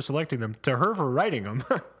you for selecting them. To her for writing them.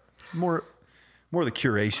 More the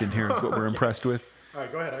curation here is what we're impressed with. All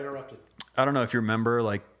right, go ahead. I interrupted. I don't know if you remember,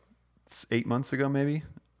 like 8 months ago, maybe.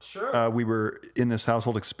 Sure. We were in this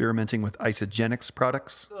household experimenting with Isogenics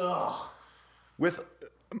products with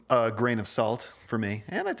a grain of salt for me,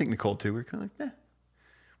 and I think Nicole too. We are kind of like, eh.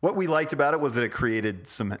 What we liked about it was that it created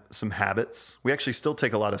some habits. We actually still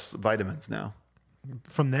take a lot of vitamins now.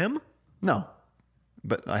 From them? No,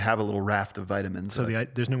 but I have a little raft of vitamins. So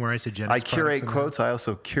there's no more Isogenics. I curate products in quotes. I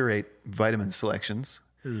also curate vitamin selections.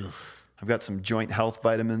 I've got some joint health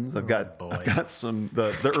vitamins. I've got some the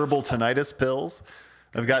herbal tinnitus pills.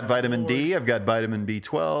 I've got vitamin D. I've got vitamin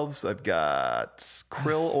B12s. I've got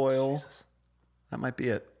krill oil. That might be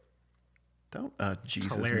it. Don't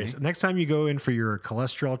Jesus Hilarious. me. Next time you go in for your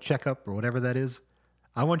cholesterol checkup or whatever that is,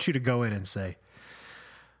 I want you to go in and say,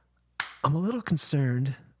 I'm a little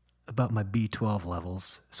concerned about my B12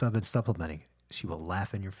 levels, so I've been supplementing. She will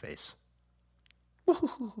laugh in your face.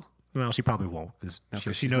 Well, she probably won't because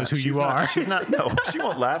she knows who you are. She's not. No, she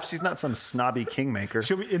won't laugh. She's not some snobby kingmaker.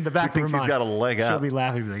 She'll be in the back of her thinks mind. he's got a leg She'll up. be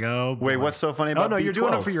laughing, like, "Oh, boy. Wait, what's so funny about Oh no, B12s? you're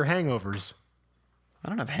doing it for your hangovers. I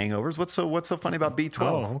don't have hangovers. What's so funny about B12?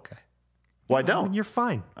 Oh, okay. Well, I don't. You're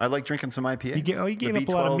fine. I like drinking some IPAs. You gave the up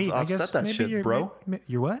a lot of B12s meat. I offset guess that maybe shit, bro.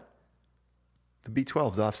 You're what? The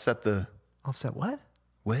B12s offset the Offset what?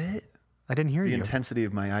 what? I didn't hear The you. intensity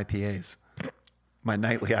of my IPAs, my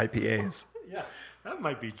nightly IPAs. Yeah, that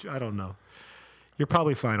might be. I don't know. You're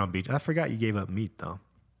probably fine on beach. I forgot you gave up meat though.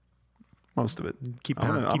 Most of it. Keep I'm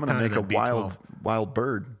pounding gonna make a that B12. wild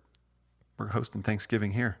bird. We're hosting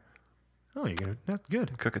Thanksgiving here. Oh, you're gonna. That's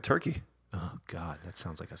good. Cook a turkey, Oh God, that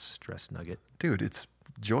sounds like a stress nugget. dude. It's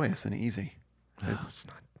joyous and easy. No, it's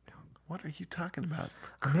not. What are you talking about?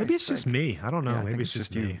 For Maybe it's Christ's just sake. me. I don't know. Yeah, I Maybe think it's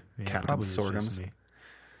just you, me. Yeah, Captain probably is just Sorghums. me.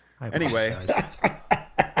 I Anyway.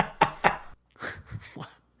 apologize.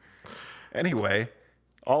 Anyway,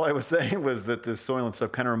 all I was saying was that this Soylent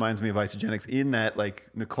stuff kind of reminds me of Isogenics in that, like,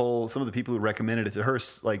 Nicole, some of the people who recommended it to her,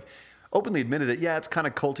 like, openly admitted that, yeah, it's kind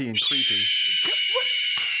of culty and creepy.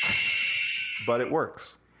 But it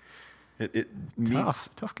works. It meets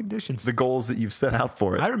tough conditions. the goals that you've set out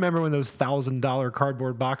for it. I remember when those $1,000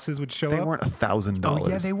 cardboard boxes would show They up. weren't $1,000. Oh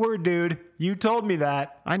yeah, they were, dude. You told me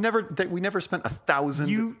that. We never spent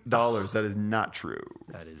 $1,000. That is not true.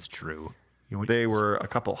 That is true. They were a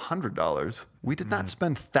couple $100. We did not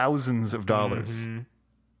spend thousands of dollars.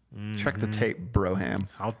 Check the tape, Broham.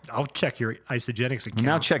 I'll check your Isogenics account.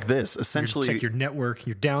 Now check this. Essentially, check your network,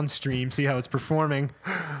 your downstream, see how it's performing.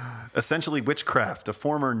 Essentially, witchcraft. A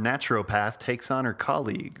former naturopath takes on her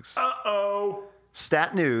colleagues. Uh-oh.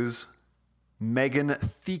 Stat News. Megan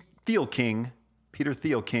Thielking. Peter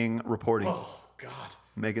Thielking reporting. Oh, God.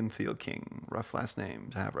 Megan Thielking. Rough last name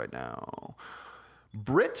to have right now.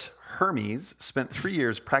 Britt Hermes spent 3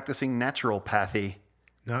 years practicing naturopathy.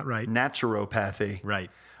 Not right. Naturopathy. Right.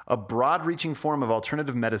 A broad-reaching form of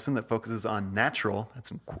alternative medicine that focuses on natural,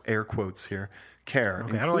 that's in air quotes here, care.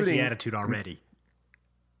 Okay, I don't like the attitude already.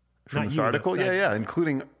 From Not this you, article? that- Yeah,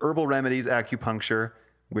 including herbal remedies, acupuncture,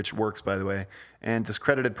 which works, by the way, and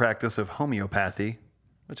discredited practice of homeopathy,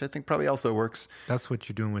 which I think probably also works. That's what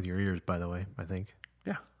you're doing with your ears, by the way, I think.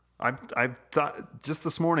 Yeah. I thought just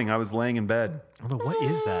this morning I was laying in bed. Although, what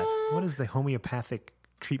is that? What is the homeopathic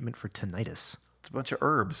treatment for tinnitus? It's a bunch of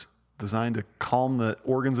herbs designed to calm the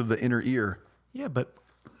organs of the inner ear. Yeah, but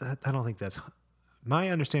I don't think that's... My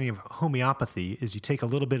understanding of homeopathy is you take a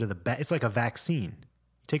little bit of the bad... It's like a vaccine.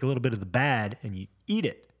 You take a little bit of the bad and you eat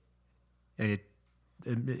it. And it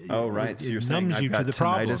Oh, right. So it you're saying numbs I've you got to the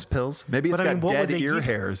problem. tinnitus pills? Maybe it's But I got mean, what would dead they ear give-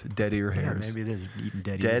 hairs. Dead ear Yeah, hairs. maybe it is. You're eating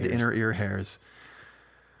dead Dead ears. inner ear hairs.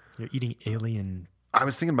 You're eating alien I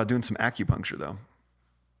was thinking about doing some acupuncture, though.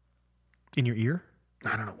 in your ear?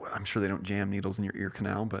 I don't know. I'm sure they don't jam needles in your ear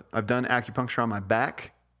canal, but I've done acupuncture on my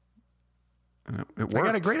back. And it worked. I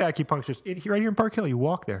got a great acupuncturist right here in Park Hill. You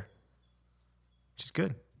walk there. She's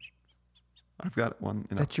good. I've got one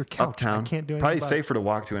in That's your couch. uptown. I can't do anything Probably about safer to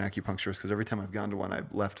walk to an acupuncturist because every time I've gone to one,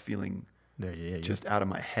 I've left feeling There, yeah, just out of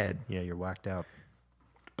my head. you're whacked out.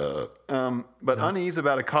 But unease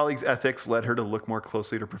about a colleague's ethics led her to look more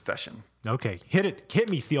closely at her profession. Okay, hit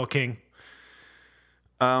me, Thiel King.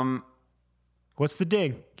 What's the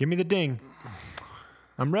ding? Give me the ding.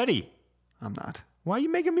 I'm ready. I'm not. Why are you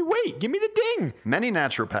making me wait? Give me the ding. Many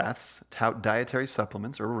naturopaths tout dietary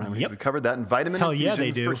supplements, herbal remedies. Yep. We covered that. And vitamin Hell yeah,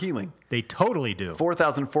 infusions they do. for healing. They totally do.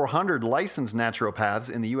 4,400 licensed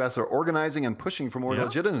naturopaths in the U.S. are organizing and pushing for more Yeah.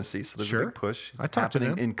 legitimacy. So there's a Sure. big push I talked to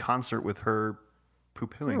happening them. in concert with her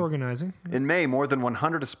poo-pooing. They're organizing. In May, more than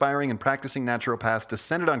 100 aspiring and practicing naturopaths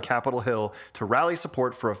descended on Capitol Hill to rally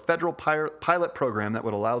support for a federal pilot program that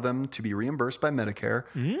would allow them to be reimbursed by Medicare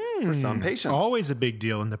for some patients. Always a big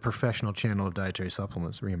deal in the professional channel of dietary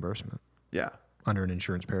supplements reimbursement Yeah, under an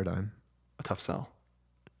insurance paradigm. a tough sell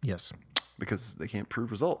Yes. because they can't prove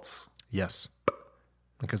results. Yes.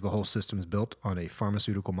 Because the whole system is built on a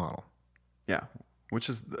pharmaceutical model. Yeah, which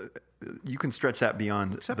is you can stretch that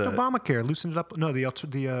beyond Except the Obamacare loosened it up. No, the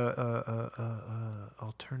Alternative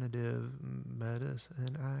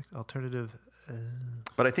Medicine Act, alternative.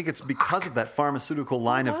 But I think it's because of that pharmaceutical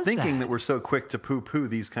line of was thinking that? that we're so quick to poo-poo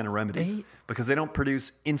these kind of remedies because they don't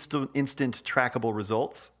produce instant trackable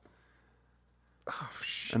results. Oh,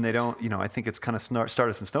 shit. And they don't, I think it's kind of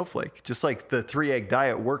Stardust and Snowflake. Just like the 3-egg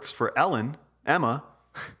diet works for Emma.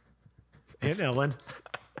 And Ellen.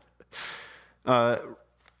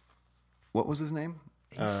 What was his name?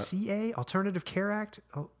 ACA, Alternative Care Act?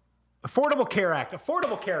 Oh, Affordable Care Act.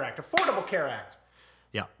 Affordable Care Act. Affordable Care Act.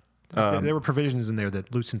 Yeah. There were provisions in there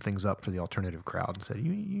that loosened things up for the alternative crowd and said,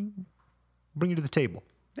 you bring you to the table.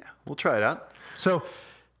 Yeah, we'll try it out. So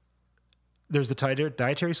there's the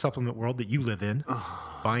dietary supplement world that you live in,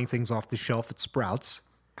 buying things off the shelf at Sprouts.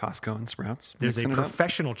 Costco and Sprouts. There's a mixing it up.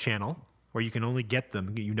 professional channel where you can only get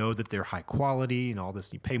them. You know that they're high quality and all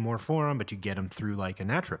this. You pay more for them, but you get them through like a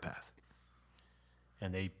naturopath.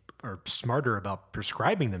 And they are smarter about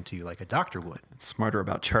prescribing them to you like a doctor would. It's smarter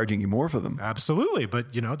about charging you more for them. Absolutely. But,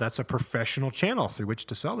 that's a professional channel through which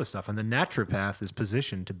to sell this stuff. And the naturopath is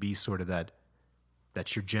positioned to be sort of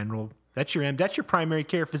that's your primary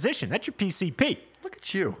care physician. That's your PCP. Look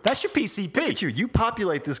at you. That's your PCP. Look at you. You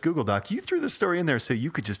populate this Google Doc. You threw this story in there so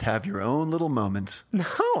you could just have your own little moment. No,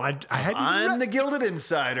 I hadn't The Gilded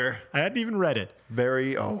Insider. I hadn't even read it.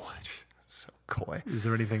 So coy. Is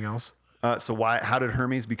there anything else? So how did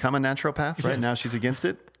Hermes become a naturopath? Right Yes. now she's against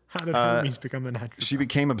it. How did Hermes become a naturopath? She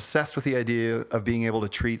became obsessed with the idea of being able to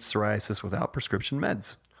treat psoriasis without prescription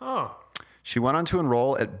meds. Oh. She went on to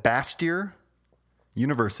enroll at Bastyr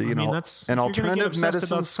University, That's an if you're gonna get alternative obsessed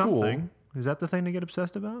medicine about school. something, is that the thing to get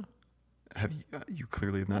obsessed about? Have you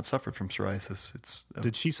clearly have not suffered from psoriasis? It's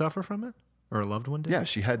Did she suffer from it? Or a loved one did? yeah,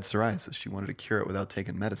 she had psoriasis. She wanted to cure it without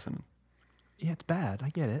taking medicine. Yeah, it's bad. I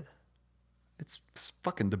get it. It's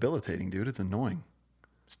fucking debilitating, dude. It's annoying.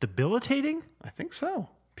 It's debilitating? I think so.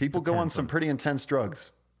 People go on some pretty intense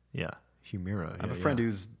drugs. Yeah. Humira. I have a friend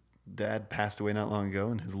whose dad passed away not long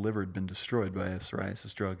ago, and his liver had been destroyed by a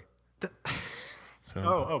psoriasis drug.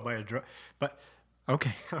 So, by a drug. But,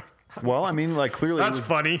 okay. well, I mean, like clearly, That's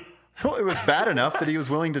funny. it was bad enough that he was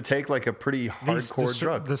willing to take like a pretty hardcore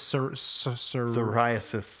drug. The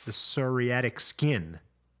Psoriasis. psoriatic skin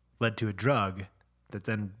led to a drug that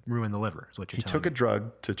then ruined the liver, is what you're He telling took a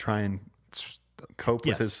drug to try and cope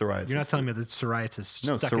with his psoriasis. You're not telling me that psoriasis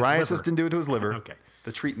No, stuck his psoriasis liver. didn't do it to his liver. Okay.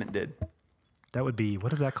 The treatment did. That would be,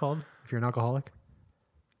 what is that called if you're an alcoholic?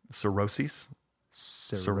 Cirrhosis.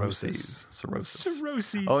 Cirrhosis.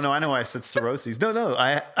 Cirrhosis. Oh no, I know why I said cirrhosis. No,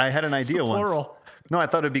 I had an idea once. plural. No, I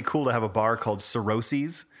thought it'd be cool to have a bar called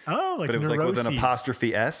Cirrhosis. Oh, like But it was like with an neuroses.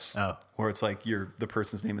 apostrophe S. Oh. Where it's like the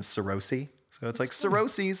person's name is Cirrhosi. So it's like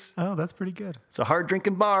Cirrhosis. Oh, that's pretty good. It's a hard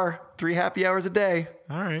drinking bar. 3 happy hours a day.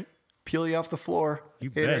 All right. Peel you off the floor. You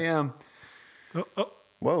 8 bet. a.m. Oh,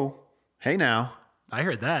 Whoa. Hey now. I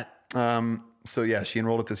heard that. So yeah, she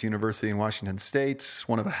enrolled at this university in Washington State,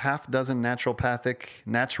 one of a half dozen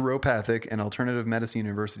naturopathic, and alternative medicine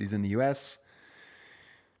universities in the U.S.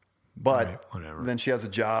 But All right, whatever. then she has a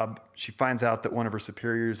job. She finds out that one of her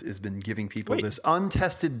superiors has been giving people this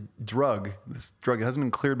untested drug. This drug hasn't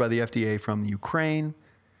been cleared by the FDA from Ukraine.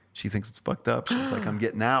 She thinks it's fucked up. She's like, I'm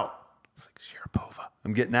getting out. It's like Sharapova.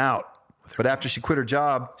 I'm getting out. But after she quit her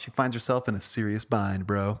job, she finds herself in a serious bind,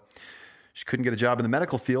 bro. She couldn't get a job in the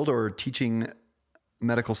medical field or teaching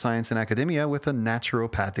medical science in academia with a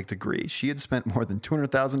naturopathic degree. She had spent more than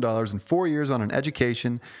 $200,000 in 4 years on an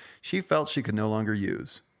education she felt she could no longer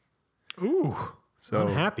use. Ooh. So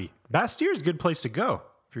Unhappy. Bastier's a good place to go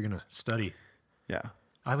if you're going to study. yeah,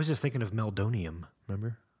 I was just thinking of meldonium.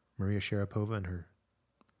 Remember? Maria Sharapova and her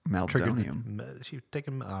Meldonium, She was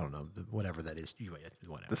taking, I don't know, whatever that is.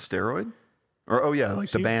 Whatever. the steroid, or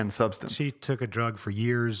the banned substance. She took a drug for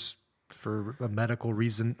years for a medical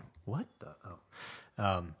reason. What the?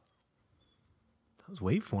 Those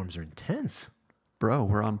waveforms are intense. Bro,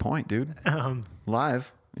 we're on point, dude.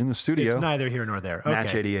 Live in the studio. It's neither here nor there. Okay.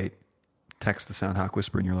 Match 88. Text the Soundhawk,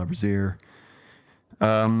 whisper in your lover's ear. Do we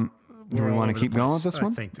We're all want over to the keep going place. with this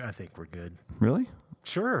one? I think we're good. Really?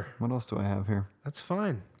 Sure, What else do I have here? that's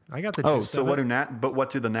fine. I got the Oh, gist so of what it. what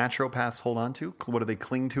do the naturopaths hold on to? What do they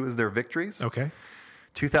cling to as their victories? Okay.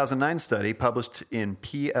 2009 study published in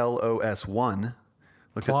PLOS One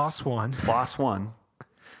looked PLOS One. PLOS One.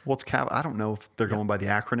 What's I don't know if they're going by the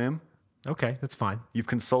acronym. Okay, that's fine. You've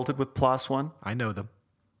consulted with PLOS One I know them.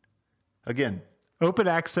 again. Open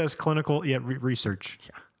access clinical research.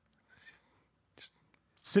 Yeah.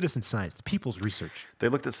 Citizen science, the people's research. They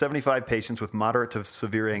looked at 75 patients with moderate to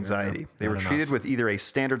severe anxiety. They were not treated enough. with either a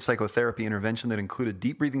standard psychotherapy intervention that included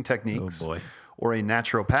deep breathing techniques, Oh, boy. or a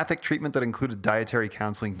naturopathic treatment that included dietary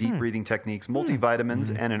counseling, deep breathing techniques,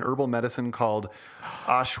 multivitamins, and an herbal medicine called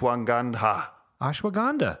ashwagandha.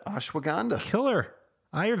 Ashwagandha. Ashwagandha. Killer.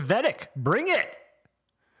 Ayurvedic. Bring it.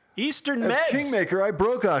 Eastern As meds. Kingmaker, I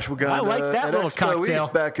broke ashwagandha I like that at little Expo cocktail.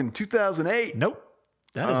 East back in 2008. Nope.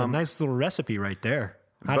 That is a nice little recipe right there.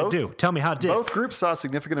 How'd it do? Tell me how it did. Both groups saw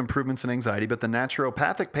significant improvements in anxiety, but the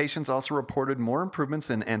naturopathic patients also reported more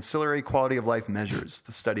improvements in ancillary quality of life measures.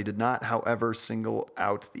 The study did not, however, single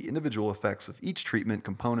out the individual effects of each treatment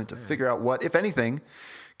component to figure out what, if anything,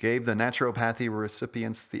 gave the naturopathy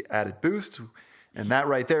recipients the added boost. And that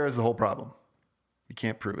right there is the whole problem. You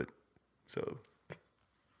can't prove it. So,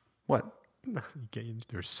 what?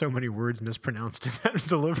 There's so many words mispronounced in that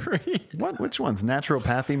delivery. What? Which ones?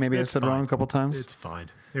 Naturopathy? Maybe I said wrong a couple times. It's fine.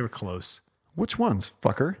 They were close. Which ones,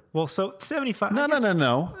 fucker? Well, so 75.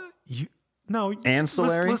 No. No.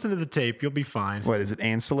 Ancillary? Listen to the tape. You'll be fine. What, is it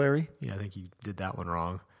ancillary? Yeah, I think you did that one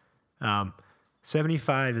wrong.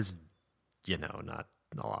 75 is, not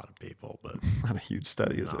a lot of people, but It's not a huge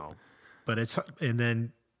study, is it? no. But it's, and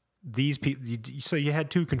then these people, so you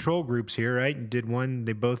had two control groups here, right? And did one,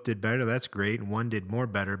 they both did better. That's great. And one did more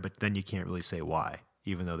better, but then you can't really say why,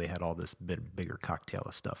 even though they had all this bigger cocktail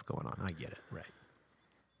of stuff going on. I get it. Right.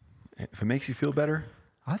 If it makes you feel better,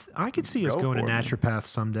 I could see us Go going to for it, man. naturopath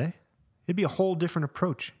someday. It'd be a whole different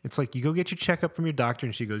approach. It's like you go get your checkup from your doctor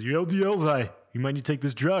and she goes, your LDL's high. You might need to take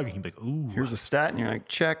this drug. And you'd be like, ooh, here's a stat, and you're like,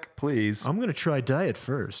 check, please. I'm going to try diet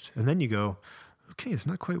first. And then you go, okay, it's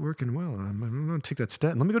not quite working well. I'm going to take that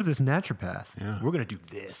statin. Let me go to this naturopath. Yeah. We're going to do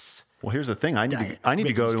this. Well, here's the thing. I need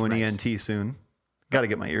to go to an ENT soon. Got to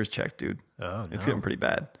get my ears checked, dude. Oh, It's no. getting pretty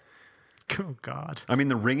bad. Oh, God. I mean,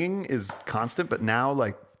 the ringing is constant, but now,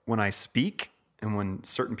 like, when I speak and when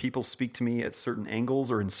certain people speak to me at certain angles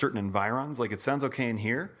or in certain environs, like, it sounds okay in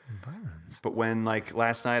here. But when, like,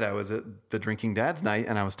 last night I was at the Drinking Dad's night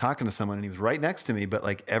and I was talking to someone and he was right next to me, but,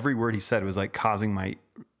 like, every word he said was, like, causing my,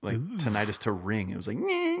 like, tinnitus to ring. It was like,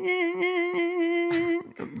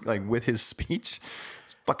 like, with his speech.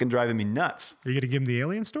 It's fucking driving me nuts. Are you going to give him the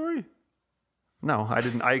alien story? No, I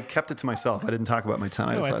didn't. I kept it to myself. I didn't talk about my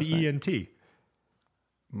tinnitus No, at last the night.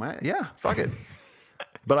 ENT. Yeah, fuck it.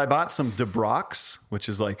 But I bought some Debrox, which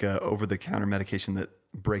is like a over-the-counter medication that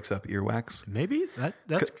breaks up earwax. Maybe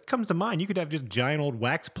that comes to mind. You could have just giant old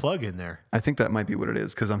wax plug in there. I think that might be what it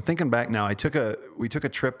is because I'm thinking back now. We took a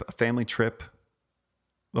trip, a family trip.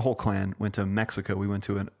 The whole clan went to Mexico. We went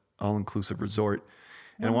to an all-inclusive resort.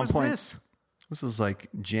 And at one point, this was like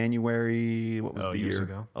January. What was the years year?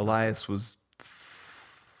 ago. Elias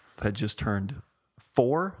had just turned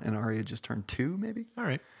 4, and Ari had just turned 2, maybe. All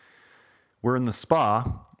right. We're in the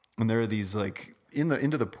spa, and there are these like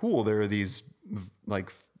into the pool. There are these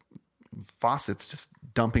like faucets just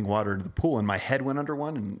dumping water into the pool, and my head went under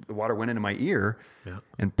one, and the water went into my ear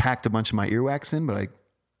and packed a bunch of my earwax in. But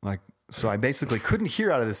so I basically couldn't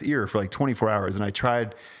hear out of this ear for like 24 hours, and I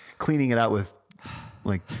tried cleaning it out with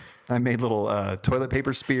like I made little toilet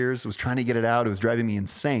paper spears. Was trying to get it out. It was driving me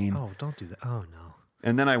insane. Oh, don't do that. Oh no.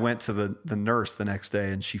 And then I went to the nurse the next day,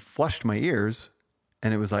 and she flushed my ears,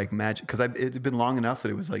 and it was like magic because it had been long enough that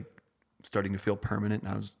it was like starting to feel permanent,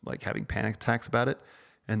 and I was like having panic attacks about it.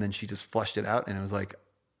 And then she just flushed it out, and it was like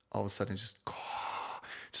all of a sudden it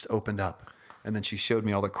just opened up. And then she showed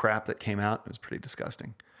me all the crap that came out. It was pretty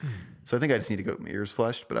disgusting. So I think I just need to go get my ears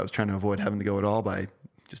flushed, but I was trying to avoid having to go at all by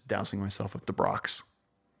just dousing myself with Debrox.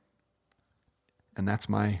 And that's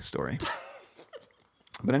my story.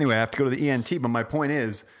 But anyway, I have to go to the ENT. But my point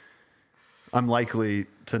is, I'm likely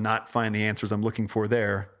to not find the answers I'm looking for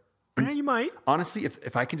there. Yeah, you might. Honestly,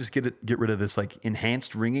 if I can just get rid of this like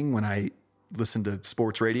enhanced ringing when I listen to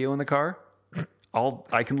sports radio in the car,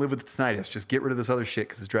 I can live with the tinnitus. Just get rid of this other shit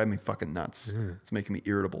because it's driving me fucking nuts. It's making me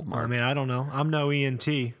irritable, Mark. I mean, I don't know. I'm no ENT,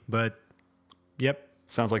 but yep,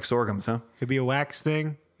 Sounds like sorghums, huh? could be a wax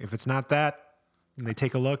thing. If it's not that, and they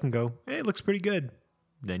take a look and go, "Hey, it looks pretty good."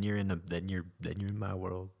 Then you're in my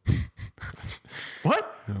world.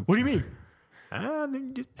 What? What do you mean?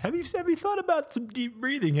 Have you thought about some deep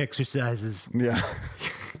breathing exercises? Yeah.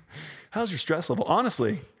 How's your stress level?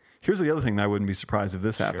 Honestly, here's the other thing that I wouldn't be surprised if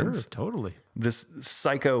this happens. Sure, totally. This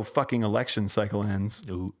psycho fucking election cycle ends,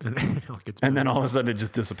 Ooh. and then all of a sudden it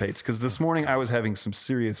just dissipates. Because this morning I was having some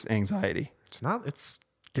serious anxiety. It's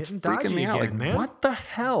It's getting freaking dodgy me out. again, Like, man. what the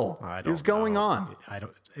hell I don't is going know. on?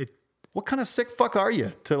 What kind of sick fuck are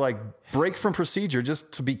you to like break from procedure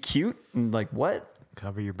just to be cute and like what?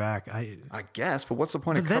 Cover your back. I guess, but what's the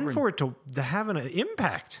point But of then covering? for it to have an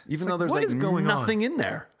impact, Even it's though there's what like is going nothing on? in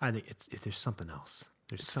there. I think there's something else.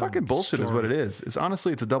 There's It's fucking bullshit is what it is. It's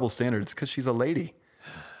honestly, it's a double standard. It's because she's a lady.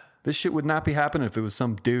 This shit would not be happening if it was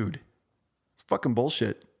some dude. It's fucking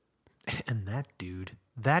bullshit. And that dude,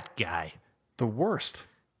 that guy, The worst.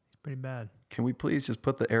 pretty bad. Can we please just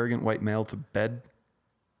put the arrogant white male to bed?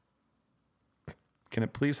 Can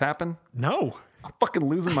it please happen? No, I'm fucking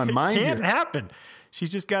losing my mind can't here. happen. She's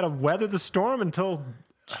just got to weather the storm until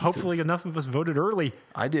hopefully enough of us voted early.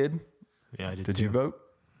 I did. Yeah, I did. Did too. you vote?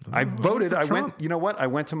 I voted. for I Trump. went, you know what? I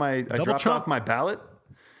went to I dropped Trump. off my ballot.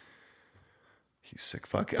 You sick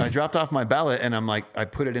fuck. I dropped off my ballot and I'm like, I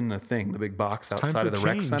put it in the thing, the big box outside for of the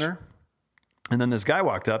rec change. center. And then this guy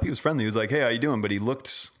walked up. He was friendly. He was like, hey, how you doing? But he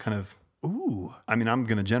looked kind of Ooh. I mean, I'm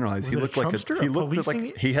going to generalize. He it a looked like Trumpster, he a looked policing-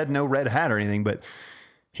 like he had no red hat or anything, but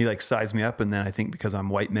he like sized me up. And then I think because I'm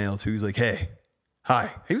white male too, he's like, hey,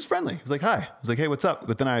 hi. He was friendly. He was like, hi. I was like, hey, what's up?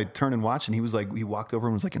 But then I turned and watched and he was like, he walked over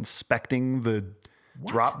and was like inspecting the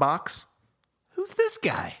drop box. Who's this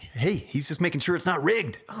guy? Hey, he's just making sure it's not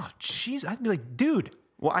rigged. Oh, jeez. I'd be like, dude,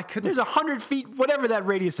 Well, I couldn't. there's 100 feet, whatever that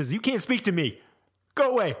radius is. You can't speak to me.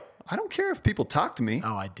 Go away. I don't care if people talk to me.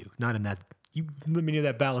 Oh, I do. Not in that. You let me near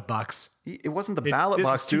that ballot box. It wasn't the ballot this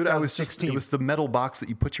box, is dude. It 2016. was the metal box that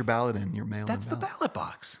you put your ballot in. Your mail. That's the ballot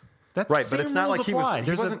box. That's Right, the but it's same not rules like he was- apply. he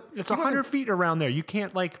There's wasn't- it's he 100 wasn't- feet around there. You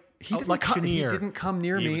can't like He electioneer. didn't come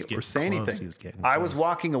near He was me getting or say close. anything. He was getting I was close.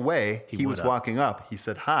 walking away. He was would've. walking up. He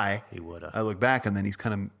said hi. He would've. I look back and then he's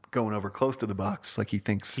kind of going over close to the box like he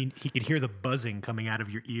thinks. He could hear the buzzing coming out of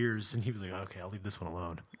your ears, and he was like, "Okay, I'll leave this one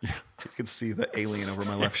alone." Yeah, you could see the alien over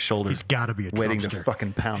my left shoulder. He's got to be a waiting to Trumpster.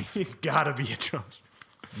 fucking pounce. He's got to be a Trumpster.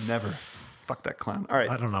 Never. Fuck that clown. All right.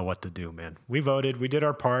 I don't know what to do, man. We voted. We did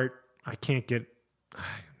our part. I can't get. I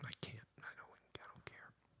can't. I don't care.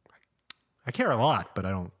 I care a lot, but I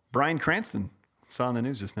don't. Bryan Cranston saw in the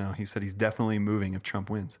news just now. He said he's definitely moving if Trump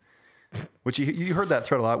wins. Which you heard that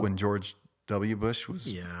threat a lot when George W. Bush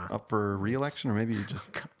was Yeah. up for re-election, or maybe you just.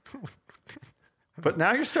 But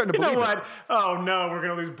now you're starting to You believe know it. what? Oh no, we're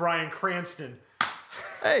gonna lose Bryan Cranston.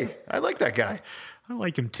 Hey, I like that guy. I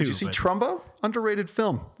like him too. Did you see but Trumbo? Underrated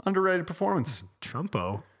film, underrated performance.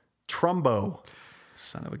 Trumbo? Trumbo,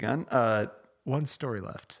 son of a gun. One story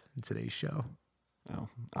left in today's show. Oh,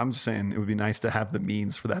 I'm just saying it would be nice to have the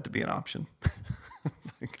means for that to be an option.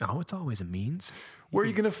 Oh, it's always a means. Where are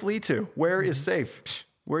you going to flee to? Where is safe?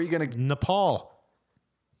 Where are you going to Nepal.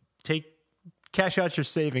 Cash out your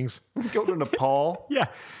savings. go to Nepal? Yeah.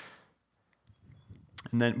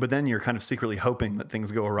 But then you're kind of secretly hoping that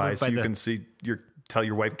things go awry, Live so by you the- can tell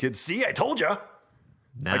your wife and kids, see, I told you.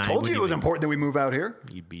 Nah, I told you it was wouldn't important that we move out here.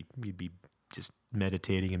 even- You'd be just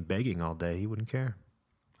meditating and begging all day. He wouldn't care.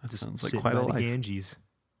 That sounds like Sitting quite a by the life. Ganges.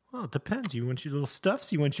 Well, it depends. You want your little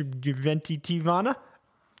stuffs? You want your venti Tivana?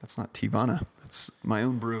 That's not Tivana. That's my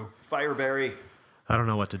own brew. Fireberry. I don't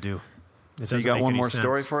know what to do. So you got one more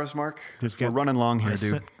story for us, Mark? We're running long here,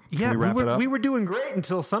 dude. Can we wrap it up? we were doing great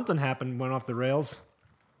until something happened, went off the rails.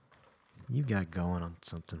 You got going on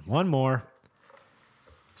something. One more.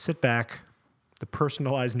 Sit back. The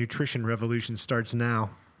personalized nutrition revolution starts now.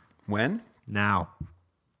 When? Now.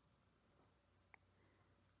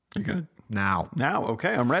 You're gonna Now. now?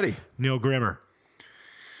 Okay, I'm ready. Neil Grimmer.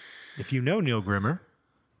 If you know Neil Grimmer,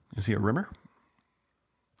 Is he a rimmer?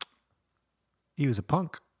 he was a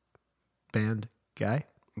punk band guy.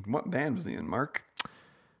 What band was he in, Mark?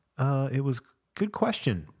 It was good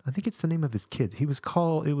question. I think it's the name of his kids. It was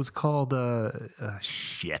called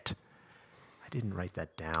shit. I didn't write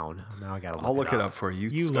that down. Now I got to look I'll look it it up for you.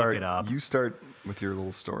 You start, look it up. You start with your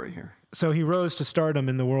little story here. So he rose to stardom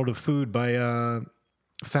in the world of food by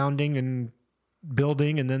founding and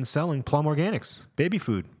building and then selling Plum Organics, baby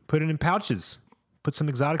food. Put it in pouches. Put some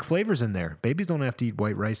exotic flavors in there. Babies don't have to eat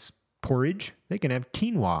white rice porridge. They can have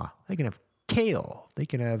quinoa. They can have kale. They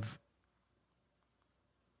can have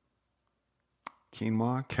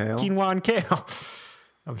Quinoa, kale. quinoa and kale.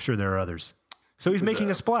 I'm sure there are others. So he's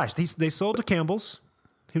making a splash. They sold to Campbell's.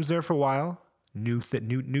 He was there for a while. New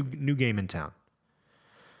game in town.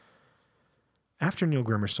 After Neil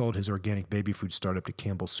Grimmer sold his organic baby food startup to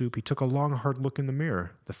Campbell Soup, he took a long, hard look in the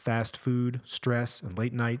mirror. The fast food, stress, and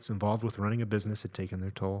late nights involved with running a business had taken their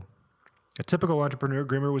toll. A typical entrepreneur,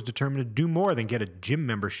 Grimmer was determined to do more than get a gym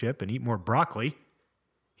membership and eat more broccoli.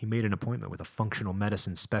 He made an appointment with a functional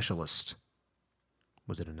medicine specialist.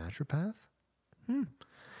 Was it a naturopath?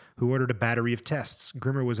 Who ordered a battery of tests.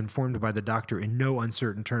 Grimmer was informed by the doctor in no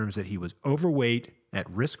uncertain terms that he was overweight, at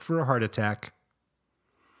risk for a heart attack.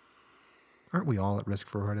 Aren't we all at risk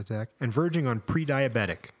for a heart attack? And verging on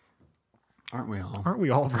pre-diabetic. Aren't we all? Aren't we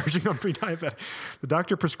all verging on pre-diabetic? The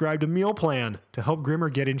doctor prescribed a meal plan to help Grimmer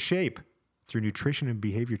get in shape. Through nutrition and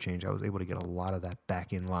behavior change, I was able to get a lot of that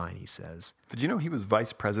back in line, he says. Did you know he was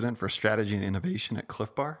vice president for strategy and innovation at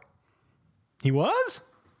Cliff Bar? He was?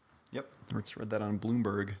 Yep. I just read that on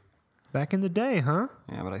Bloomberg. Back in the day, huh?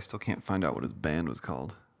 Yeah, but I still can't find out what his band was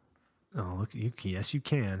called. Oh, look, yes, you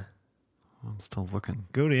can. I'm still looking.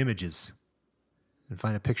 Go to images and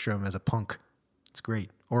find a picture of him as a punk. It's great.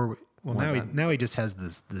 Or, well, Why now he just has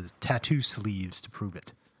the tattoo sleeves to prove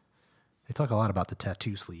it. They talk a lot about the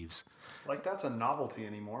tattoo sleeves. Like that's a novelty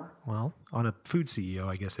anymore. Well, on a food CEO,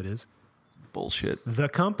 I guess it is. Bullshit. The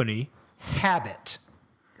company, Habit,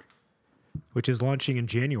 which is launching in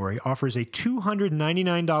January, offers a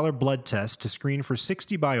 $299 blood test to screen for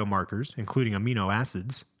 60 biomarkers, including amino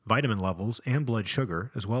acids, vitamin levels, and blood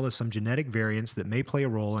sugar, as well as some genetic variants that may play a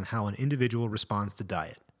role in how an individual responds to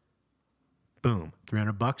diet. Boom,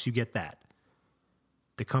 $300, you get that.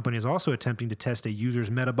 The company is also attempting to test a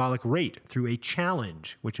user's metabolic rate through a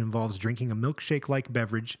challenge, which involves drinking a milkshake-like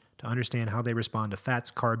beverage to understand how they respond to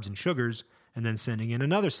fats, carbs, and sugars, and then sending in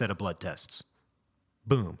another set of blood tests.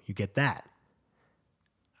 Boom, you get that.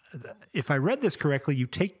 If I read this correctly, you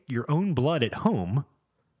take your own blood at home.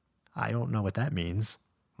 I don't know what that means.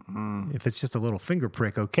 If it's just a little finger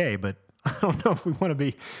prick, okay, but I don't know if we want to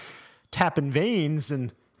be tapping veins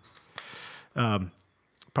and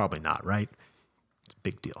probably not, right? It's a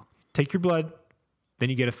big deal. Take your blood, then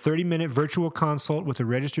you get a 30-minute virtual consult with a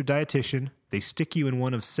registered dietitian. They stick you in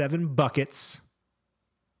one of 7 buckets,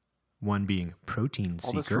 one being protein seeker.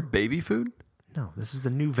 All this for baby food? No, this is the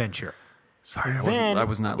new venture. Sorry, I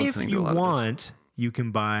was not listening to a lot If you of this. want, you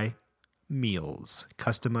can buy meals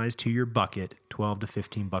customized to your bucket, $12 to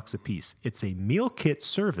 $15 a piece. It's a meal kit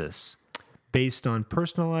service based on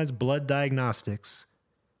personalized blood diagnostics,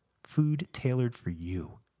 food tailored for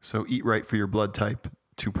you. So eat right for your blood type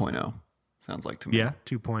 2.0. Sounds like to me. Yeah,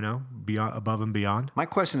 2.0, beyond, above and beyond. My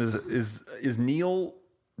question is Neil,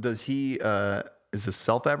 does he, is this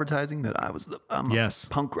self-advertising that I'm Yes. a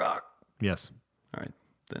punk rock? Yes. All right,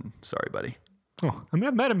 then sorry, buddy. Oh, I mean,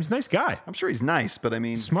 I've met him. He's a nice guy. I'm sure he's nice, but I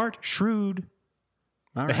mean, Smart, shrewd,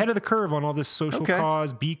 all right. ahead of the curve on all this social Okay.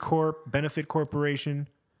 cause, B Corp, benefit corporation.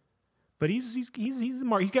 But he's got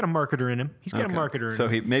a marketer in him. He's got Okay. a marketer in So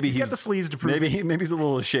him. he's got the sleeves to prove it. maybe he's a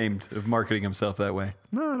little ashamed of marketing himself that way.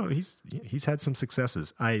 No, he's had some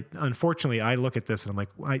successes. Unfortunately, I look at this and I'm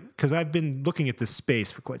like, because I've been looking at this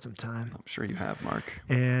space for quite some time, I'm sure you have, Mark.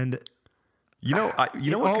 and You know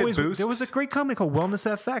what could boost? there was a great company called Wellness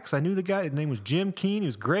FX. I knew the guy. His name was Jim Keane. He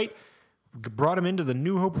was great. Brought him into the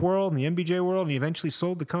New Hope world and the MBJ world, and he eventually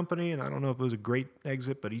sold the company. And I don't know if it was a great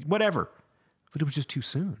exit, but whatever. But it was just too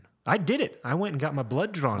soon. I did it. I went and got my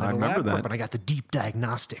blood drawn. I remember that. But I got the deep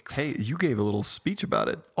diagnostics. Hey, you gave a little speech about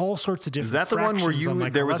it. all sorts of different. Is that the one where fractions on my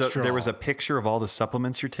there was cholesterol. a picture of all the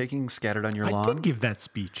supplements you're taking scattered on your I lawn? did give that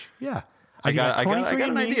speech. Yeah, I got an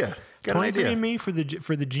idea. Got an idea. 23andMe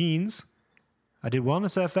for the genes. I did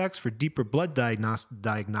Wellness FX for deeper blood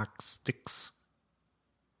diagnostics.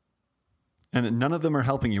 And none of them are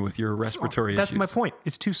helping you with your respiratory That's issues. my point.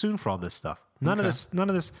 It's too soon for all this stuff. None of this. None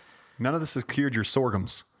of this has cured your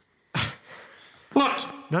sorghums.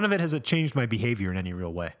 None of it has changed my behavior in any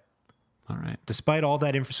real way. All right. Despite all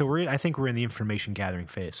that info, so I think we're in the information gathering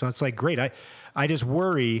phase. So it's like great. I just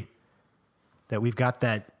worry that we've got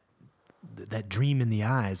that dream in the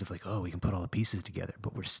eyes of like, oh, we can put all the pieces together,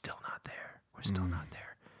 but we're still not there. We're still not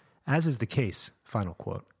there. As is the case, final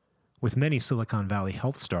quote, with many Silicon Valley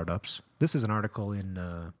health startups. This is an article in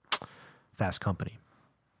Fast Company.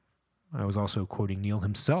 I was also quoting Neil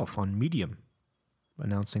himself on Medium,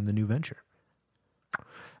 announcing the new venture.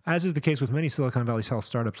 As is the case with many Silicon Valley health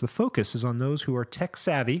startups, the focus is on those who are tech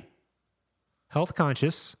savvy, health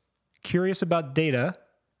conscious, curious about data,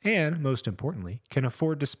 and, most importantly, can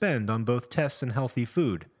afford to spend on both tests and healthy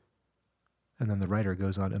food. And then the writer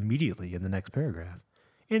goes on immediately in the next paragraph.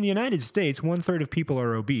 In the United States, 1/3 of people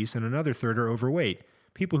are obese and another third are overweight.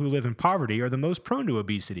 People who live in poverty are the most prone to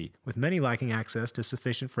obesity, with many lacking access to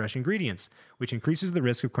sufficient fresh ingredients, which increases the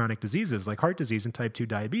risk of chronic diseases like heart disease and type 2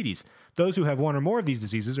 diabetes. Those who have one or more of these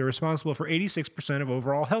diseases are responsible for 86% of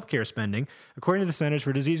overall healthcare spending, according to the Centers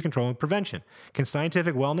for Disease Control and Prevention. Can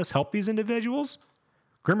scientific wellness help these individuals?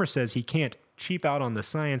 Grimmer says he can't cheap out on the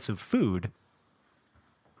science of food,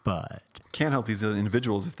 but Can't help these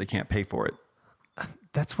individuals if they can't pay for it.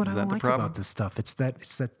 that's what I that don't the like problem? about this stuff. It's that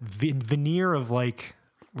veneer of like,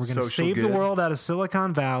 we're going to Social save the good. world out of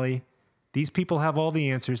Silicon Valley. These people have all the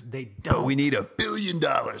answers. They don't. But we need $1 billion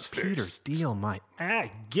first. Peter Steele,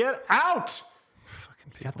 get out.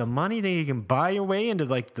 Got the money that you can buy your way into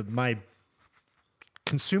like my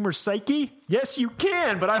consumer psyche? Yes, you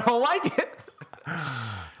can, but I don't like it.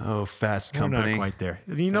 Oh, Fast We're Company. not quite there.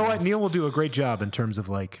 You know what? Neil will do a great job in terms of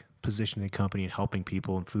like positioning the company and helping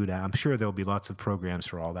people and food. I'm sure there'll be lots of programs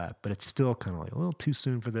for all that, but it's still kind of like a little too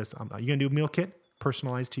soon for this. Are you going to do a meal kit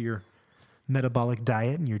personalized to your metabolic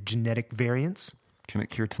diet and your genetic variants? Can it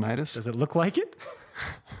cure tinnitus? Does it look like it?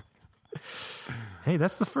 Hey,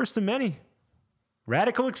 that's the first of many.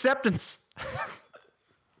 Radical acceptance.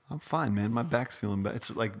 I'm fine, man. My back's feeling bad.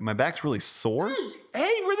 It's like my back's really sore.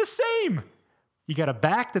 Hey, we're the same. You got a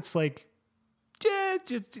back that's like, yeah,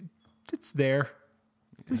 it's there.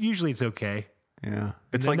 Usually it's okay. Yeah.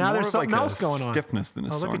 It's And like now more there's of like something a else going on. stiffness than a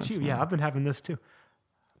Oh, look soreness. at you. man. Yeah, I've been having this too.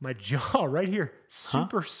 My jaw right here,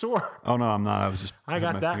 super sore. Oh, no, I'm not. I was just. I had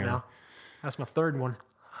got my that finger- now. That's my third one.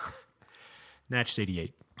 Natchez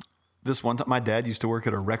 88. This one time, my dad used to work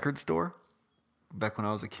at a record store back when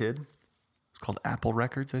I was a kid. It's called Apple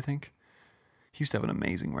Records, I think. He used to have an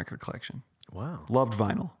amazing record collection. Wow. Loved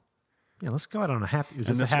vinyl. Yeah, let's go out on a happy. Is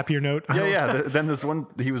this this a happier note? Yeah. Then this one,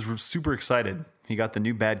 he was super excited. He got the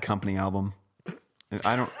new Bad Company album.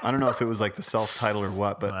 I don't know if it was like the self-title or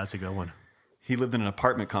what, but Oh, that's a good one. he lived in an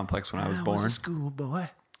apartment complex when I was born. was a schoolboy.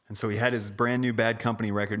 And so he had his brand new Bad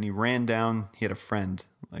Company record, and he ran down. He had a friend,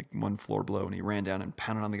 like one floor below, and he ran down and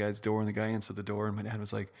pounded on the guy's door, and the guy answered the door, and my dad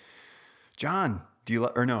was like, John, do you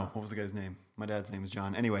like, or no, what was the guy's name? My dad's name is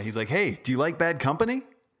John. Anyway, he's like, hey, do you like Bad Company?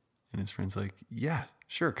 And his friend's like, yeah,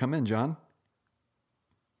 sure, come in, John.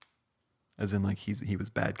 As in, like, he was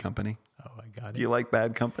Bad Company. Oh, I got it. Do you like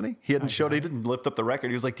Bad Company? He hadn't showed, he didn't lift up the record.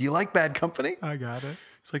 He was like, do you like Bad Company? I got it.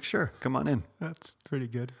 He's like, sure, come on in. That's pretty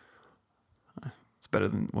good. It's better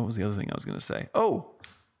than, what was the other thing I was going to say? Oh,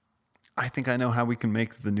 I think I know how we can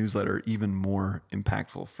make the newsletter even more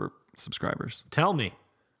impactful for subscribers. Tell me.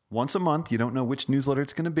 Once a month, you don't know which newsletter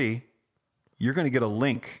it's going to be. You're going to get a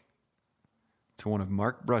link to one of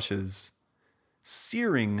Mark Brush's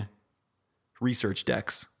searing research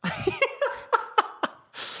decks.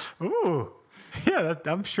 Ooh. Yeah,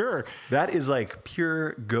 I'm sure. That is like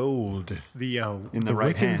pure gold. The In the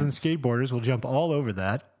right Wiccans and hands. skateboarders will jump all over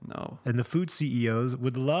that. No. And the food CEOs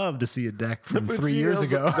would love to see a deck from The 3 years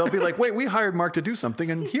CEOs, ago. They'll be like, wait, we hired Mark to do something,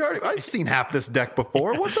 and I've seen half this deck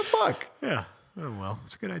before. What the fuck? Yeah. Oh, well,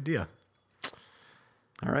 it's a good idea.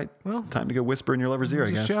 All right. Well, it's time to go whisper in your lover's ear, I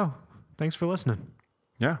It was guess. a show. Thanks for listening.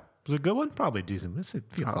 Yeah. Was it a good one? Probably decent. It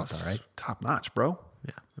feels Oh, all right. top notch, bro.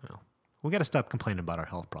 Yeah. Well, we got to stop complaining about our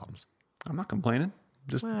health problems. I'm not complaining.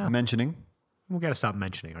 Just Well, mentioning. We got to stop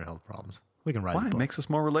mentioning our health problems. We can write Why? a It book. makes us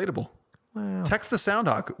more relatable. Well, Text the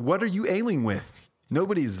Soundhawk. What are you ailing with?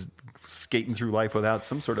 Nobody's skating through life without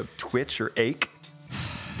some sort of twitch or ache.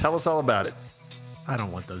 Tell us all about it. I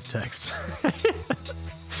don't want those texts.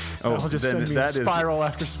 Oh, I'll just then send me that is spiral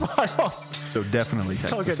after spiral. so definitely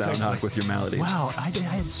text I'll the get text Soundhawk like, with your maladies. Wow, I had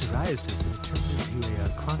psoriasis and it turned into a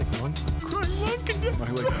chronic lung condition.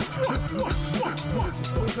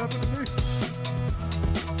 What's happened to me?